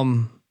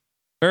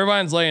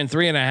 Irvine's laying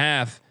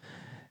 3.5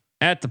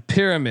 at the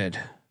Pyramid.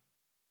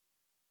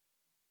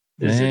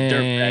 Is it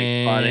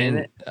dirtbag spot, ain't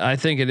it? I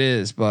think it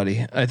is,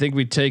 buddy. I think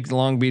we take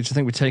Long Beach. I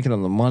think we take it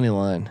on the money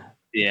line.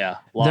 Yeah,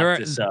 lock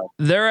this up.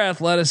 Their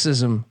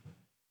athleticism,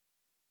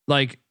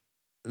 like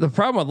the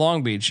problem with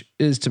Long Beach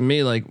is to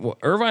me, like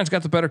Irvine's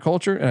got the better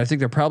culture, and I think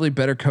they're probably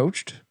better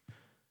coached.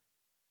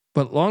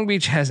 But Long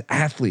Beach has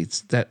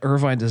athletes that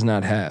Irvine does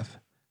not have.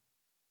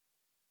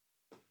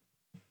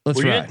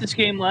 Were you at this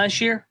game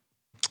last year?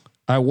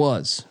 I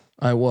was.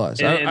 I went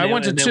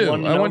to two.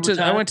 I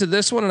went to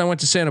this one and I went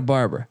to Santa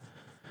Barbara.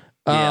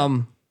 Yeah.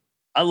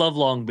 I love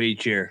Long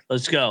Beach here.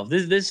 Let's go.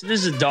 This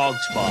is a dog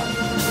spot.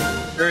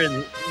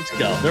 Let's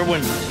go. They're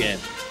winning this game.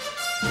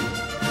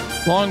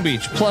 Long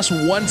Beach plus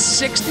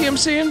 160. I'm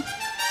seeing.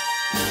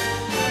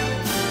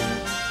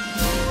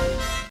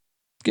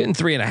 Getting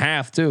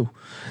 3.5 too.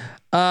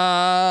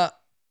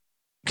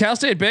 Cal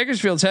State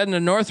Bakersfield's heading to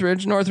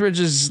Northridge. Northridge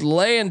is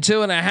laying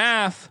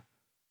 2.5.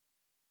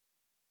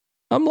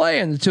 I'm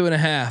laying the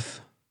 2.5.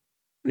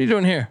 What are you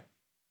doing here?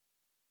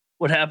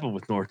 What happened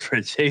with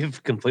Northridge?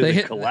 They've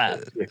completely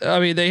collapsed. I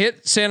mean, they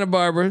hit Santa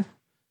Barbara.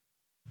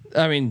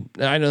 I mean,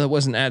 I know that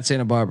wasn't at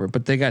Santa Barbara,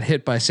 but they got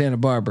hit by Santa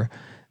Barbara.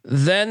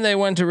 Then they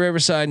went to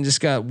Riverside and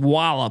just got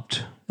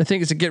walloped. I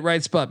think it's a get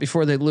right spot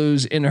before they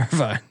lose in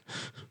Irvine.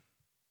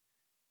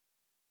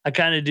 I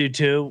kind of do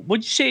too.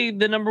 What'd you say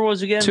the number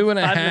was again?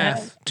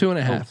 2.5.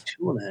 2.5.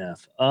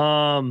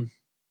 2.5.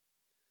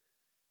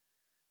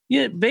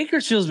 Yeah,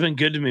 Bakersfield's been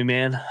good to me,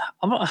 man.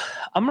 I'm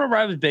gonna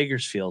ride with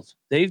Bakersfield.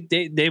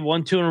 They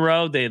won 2 in a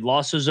row. They had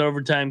lost those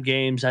overtime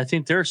games. I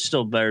think they're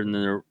still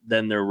better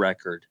than their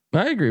record.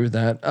 I agree with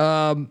that.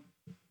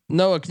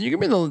 Noah, can you give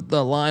me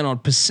the line on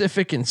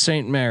Pacific and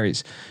St.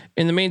 Mary's?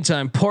 In the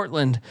meantime,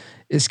 Portland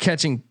is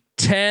catching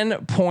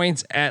 10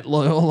 points at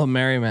Loyola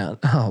Marymount.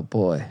 Oh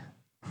boy.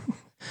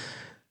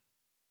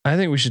 I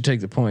think we should take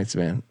the points,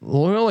 man.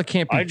 Loyola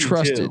can't be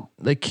trusted. Too.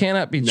 They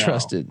cannot be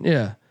trusted.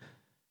 Yeah.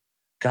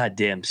 God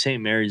damn,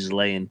 St. Mary's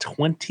laying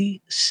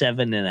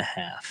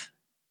 27.5.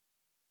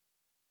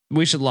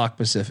 We should lock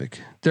Pacific.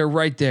 They're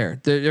right there.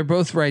 They're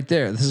both right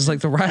there. This is like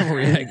the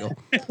rivalry angle.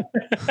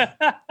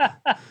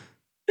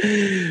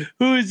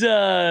 Who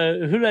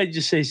did I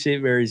just say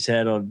St. Mary's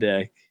had on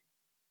deck?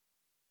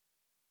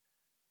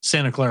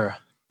 Santa Clara.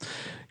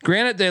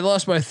 Granted, they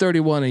lost by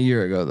 31 a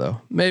year ago, though.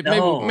 Maybe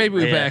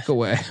we back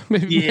away.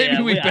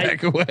 Maybe we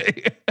back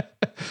away.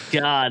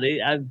 God,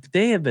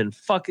 they have been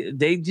fucking.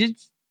 They did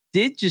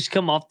just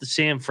come off the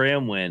San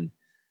Fran win.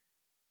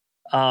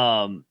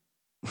 I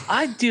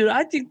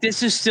think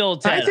this is still.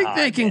 I think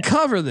they can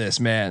cover this,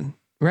 man.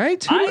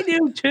 Right? I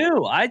do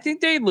too. I think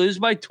they lose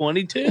by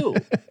 22.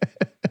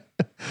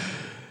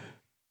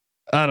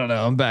 I don't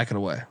know. I'm backing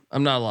away.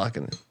 I'm not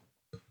locking it.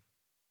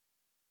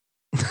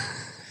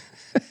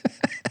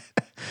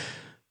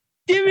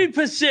 Give me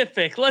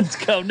Pacific. Let's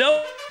go.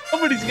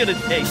 Nobody's gonna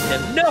take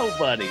them.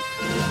 Nobody.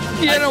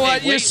 You know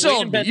what? You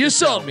sold me. You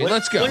sold me.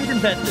 Let's go. Wait and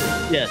bet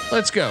this. Yes.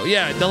 Let's go.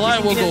 Yeah, the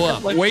line will go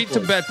up. Wait to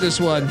bet this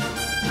one.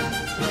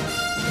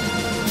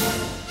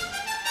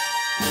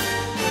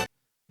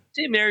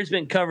 St. Mary's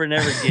been covering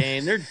every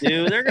game. They're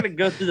due. They're gonna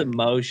go through the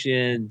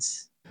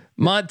motions.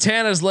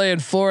 Montana's laying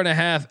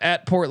 4.5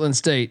 at Portland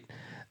State.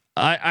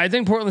 I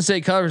think Portland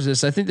State covers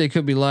this. I think they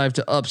could be live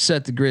to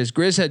upset the Grizz.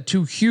 Grizz had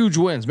 2 huge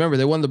wins. Remember,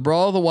 they won the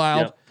Brawl of the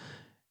Wild,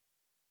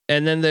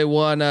 and then they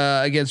won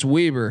against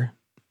Weber.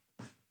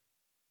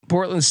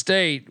 Portland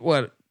State,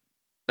 what?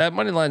 That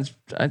money line's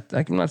I'm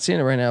not seeing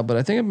it right now, but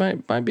I think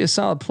it might be a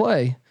solid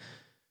play.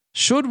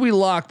 Should we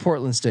lock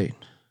Portland State?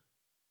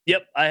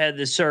 Yep, I had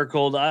this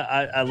circled.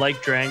 I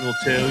like Drangle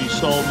too. You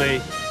sold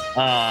me.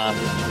 I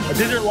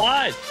think they're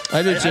live.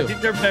 I do too. I think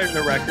they're better than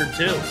the record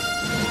too.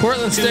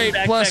 Portland State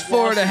plus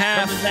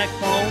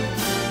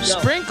 4.5.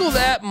 Sprinkle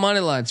that money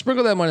line.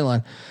 Sprinkle that money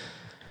line.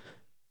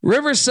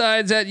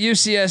 Riverside's at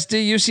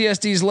UCSD.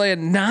 UCSD's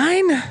laying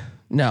 9.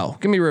 No,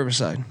 give me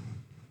Riverside.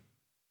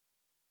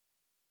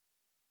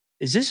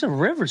 Is this a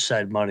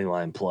Riverside money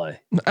line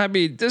play? I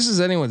mean, this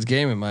is anyone's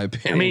game in my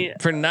opinion. I mean,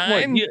 for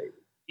 9,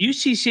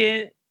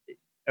 UC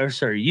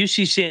Davis at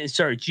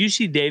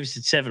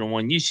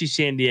 7-1, UC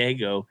San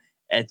Diego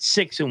at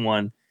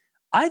 6-1.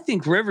 I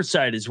think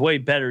Riverside is way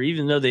better,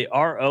 even though they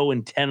are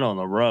 0-10 on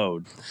the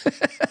road.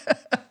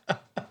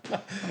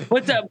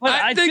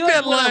 I think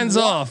that line's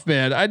off,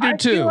 man. I do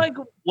too. Feel like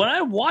when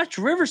I watch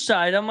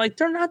Riverside, I'm like,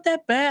 they're not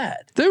that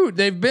bad, dude.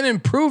 They've been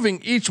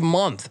improving each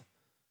month.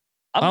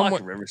 I'm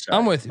watching Riverside.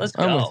 I'm with you.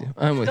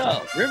 I'm with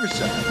you.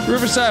 Riverside.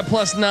 Riverside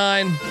plus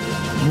 9.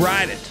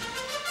 Ride it.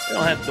 They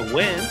don't have to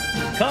win.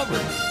 Cover.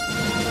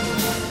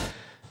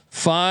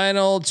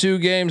 Final 2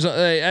 games.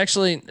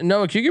 Actually,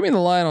 Noah, can you give me the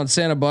line on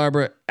Santa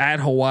Barbara at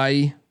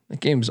Hawaii?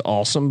 That game's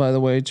awesome, by the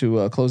way,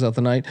 to close out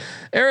the night.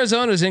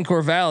 Arizona's in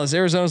Corvallis.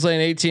 Arizona's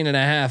laying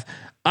 18.5.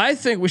 I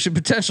think we should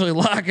potentially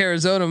lock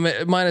Arizona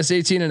minus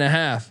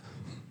 18.5.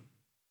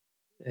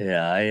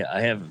 Yeah,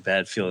 I have a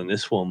bad feeling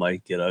this one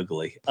might get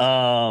ugly.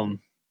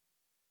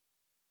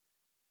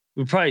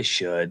 We probably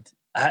should.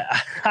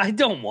 I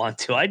don't want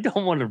to. I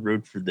don't want to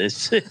root for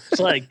this. It's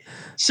like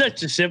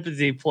such a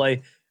sympathy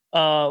play.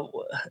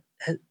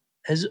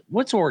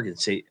 What's Oregon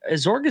State?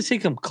 Has Oregon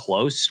State come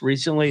close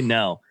recently?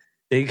 No.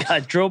 They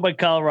got drilled by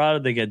Colorado.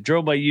 They got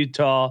drilled by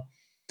Utah.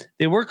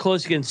 They were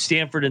close against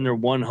Stanford in their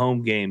 1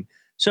 home game.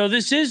 So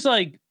this is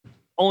like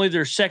only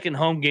their 2nd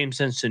home game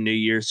since the new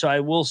year. So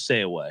I will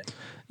stay away.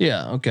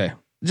 Yeah. Okay.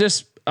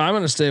 I'm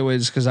going to stay away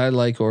just because I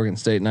like Oregon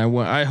State and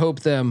I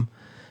hope them.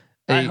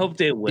 I hope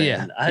they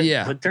win.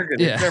 But they're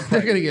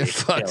gonna get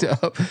fucked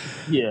up.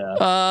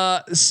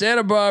 Yeah.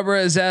 Santa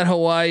Barbara is at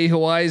Hawaii.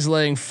 Hawaii's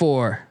laying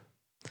 4.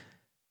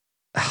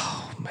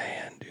 Oh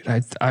man,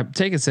 dude. I'm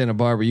taking Santa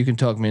Barbara. You can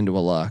talk me into a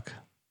lock.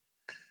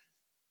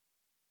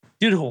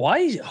 Dude,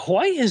 Hawaii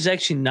has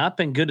actually not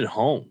been good at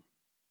home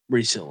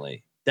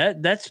recently.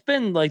 That's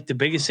been like the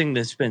biggest thing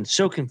that's been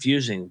so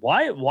confusing.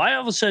 Why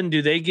all of a sudden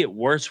do they get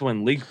worse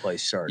when league play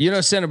starts? You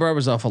know, Santa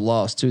Barbara's off a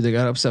loss too. They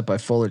got upset by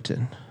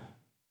Fullerton.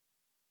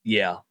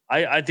 Yeah,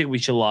 I think we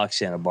should lock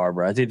Santa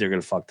Barbara. I think they're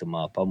going to fuck them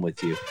up. I'm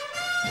with you.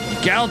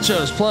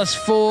 Gauchos plus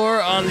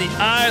 4 on the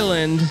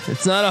island.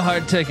 It's not a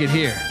hard ticket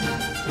here.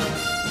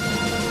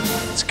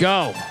 Let's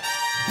go.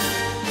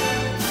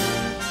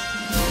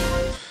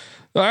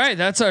 All right,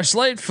 that's our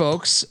slate,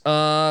 folks.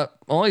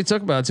 Only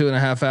took about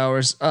 2.5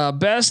 hours.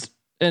 Best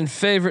and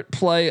favorite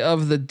play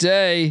of the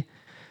day.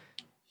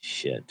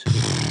 Shit.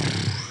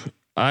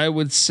 I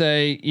would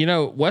say,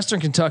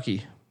 Western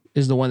Kentucky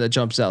is the one that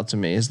jumps out to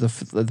me. Is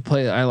the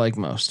play that I like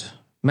most.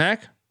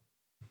 Mac?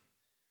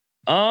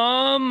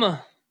 I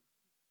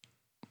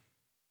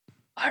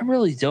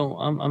really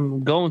don't.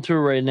 I'm going through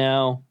right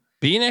now.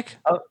 Beanick?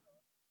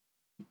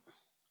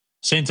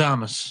 St.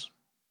 Thomas.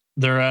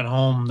 They're at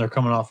home. They're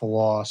coming off a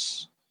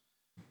loss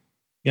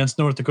against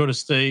North Dakota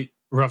State.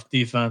 Rough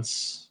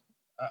defense.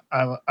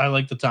 I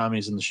like the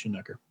Tommies and the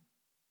Schoenecker.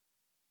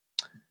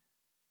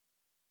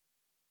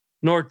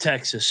 North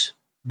Texas.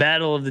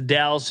 Battle of the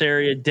Dallas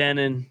area.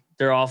 Denon.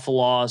 They're off a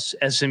loss.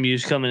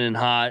 SMU's coming in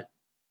hot.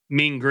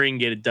 Mean Green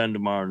get it done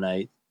tomorrow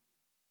night.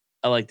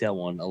 I like that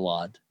one a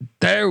lot.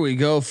 There we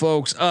go,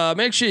 folks.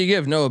 Make sure you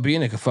give Noah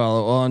Beanick a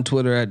follow on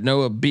Twitter at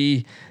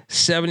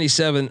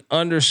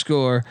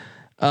NoahB77_.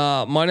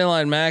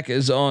 Moneyline Mac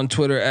is on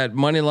Twitter at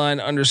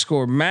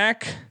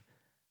Moneyline_Mac.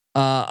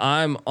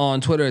 I'm on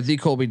Twitter at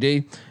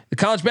TheColbyD. The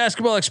College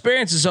Basketball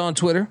Experience is on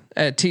Twitter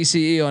at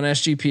TCE on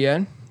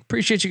SGPN.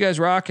 Appreciate you guys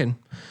rocking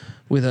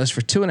with us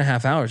for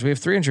 2.5 hours. We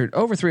have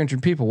over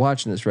 300 people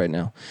watching this right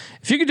now.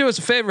 If you could do us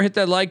a favor, hit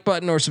that like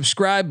button or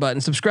subscribe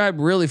button. Subscribe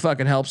really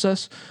fucking helps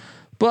us.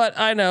 But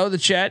I know the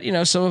chat,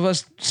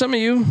 some of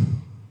you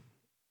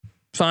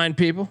fine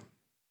people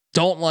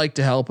don't like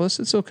to help us.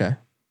 It's okay.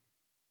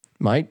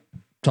 Might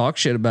talk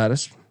shit about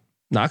us.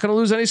 Not going to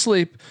lose any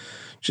sleep.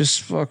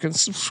 Just fucking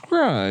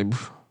subscribe.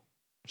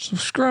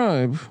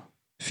 Subscribe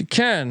if you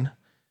can.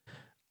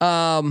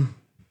 Yeah,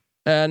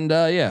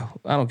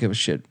 I don't give a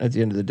shit at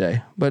the end of the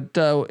day, but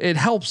it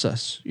helps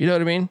us. You know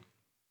what I mean?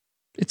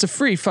 It's a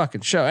free fucking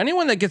show.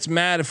 Anyone that gets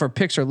mad if our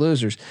picks are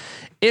losers,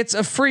 it's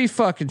a free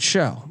fucking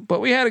show.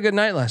 But we had a good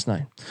night last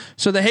night,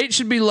 so the hate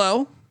should be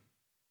low.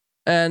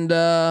 And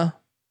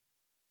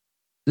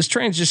this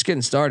train's just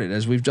getting started,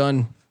 as we've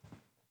done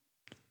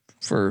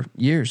for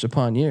years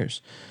upon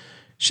years.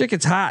 Shit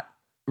gets hot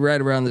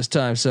right around this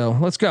time. So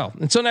let's go.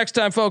 Until next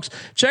time, folks,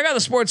 check out the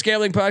Sports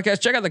Gambling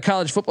Podcast. Check out the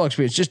College Football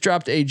Experience. Just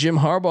dropped a Jim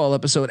Harbaugh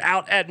episode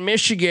out at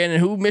Michigan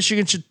and who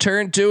Michigan should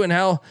turn to and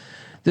how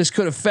this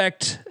could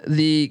affect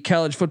the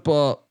college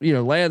football,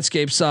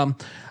 landscape some.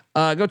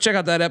 Go check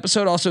out that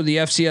episode. Also, the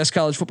FCS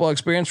College Football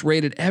Experience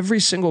rated every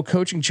single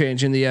coaching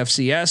change in the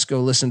FCS.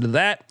 Go listen to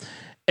that.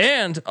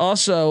 And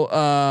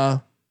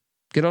also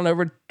get on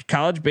over to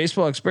College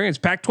Baseball Experience,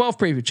 Pac-12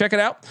 preview. Check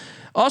it out.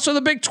 Also, the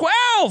Big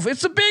 12.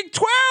 It's the Big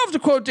 12, to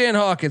quote Dan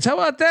Hawkins. How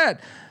about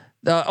that?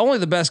 Only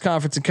the best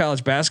conference in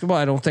college basketball.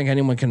 I don't think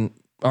anyone can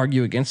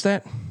argue against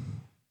that.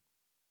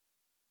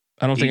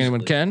 I don't think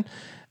anyone can.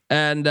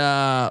 And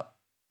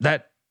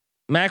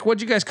Mac,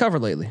 what'd you guys cover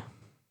lately?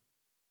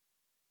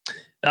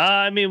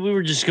 We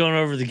were just going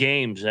over the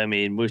games.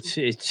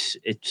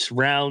 It's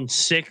round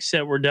 6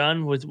 that we're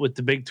done with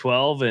the Big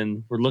 12,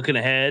 and we're looking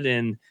ahead.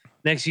 And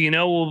next thing you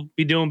know, we'll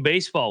be doing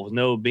baseball with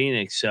Noah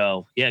Beanick.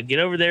 So yeah, get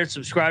over there,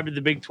 subscribe to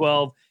the Big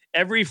 12.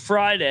 Every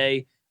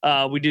Friday,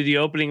 we do the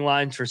opening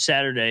lines for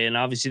Saturday, and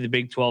obviously the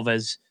Big 12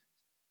 has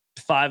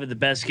 5 of the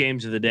best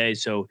games of the day.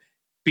 So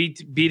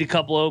beat a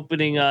couple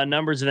opening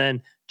numbers, and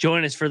then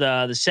join us for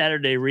the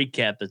Saturday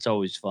recap. That's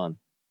always fun.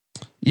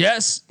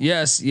 Yes.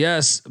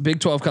 Big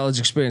 12 College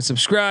Experience.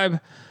 Subscribe.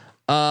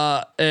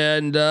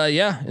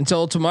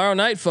 Until tomorrow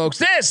night, folks,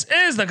 this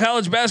is the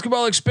College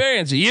Basketball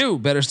Experience. You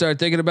better start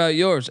thinking about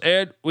yours.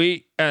 And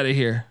we out of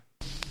here.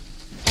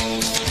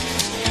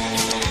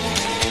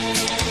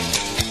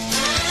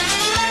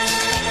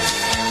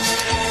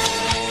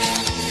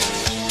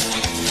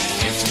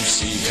 If you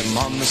see him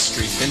on the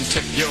street, then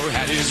tip your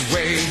hat his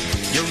way.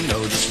 You'll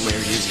know just where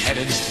he's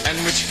headed and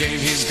which game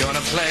he's gonna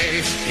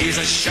play. He's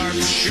a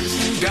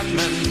sharp-shooting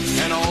gunman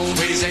and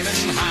always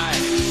aiming high.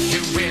 To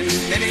win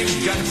any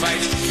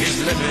gunfight,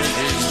 his limit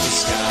is the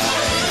sky.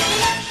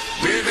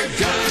 We're the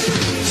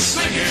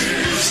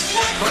Gunslingers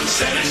from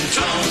San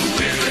Antonio.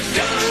 We're the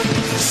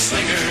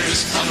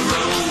Gunslingers on the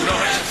road or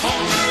at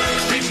home.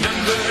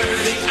 Remember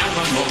the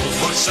Alamo,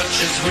 for such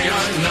as we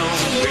are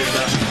known. We're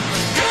the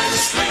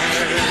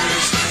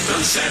Gunslingers from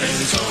San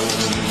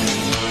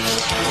Antonio.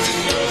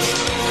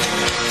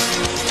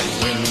 And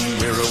when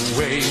we're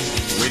away,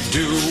 we're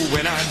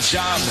doing our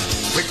job.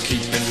 We're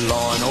keeping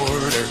law and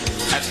order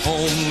at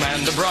home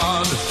and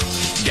abroad.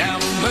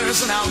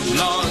 Gamblers and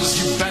outlaws,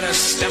 you better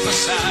step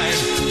aside.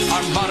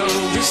 Our motto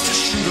is to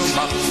shoot 'em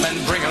up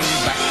and bring 'em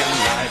back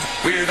alive.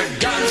 We're the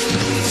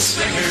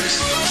Gunslingers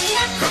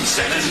from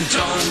San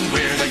Antonio.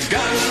 We're the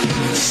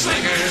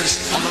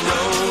Gunslingers on the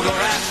road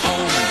or at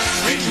home.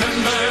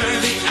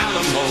 Remember the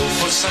Alamo,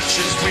 for such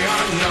as we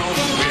are known.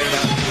 We're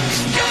the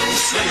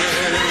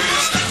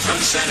Gunslingers from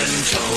San Antonio.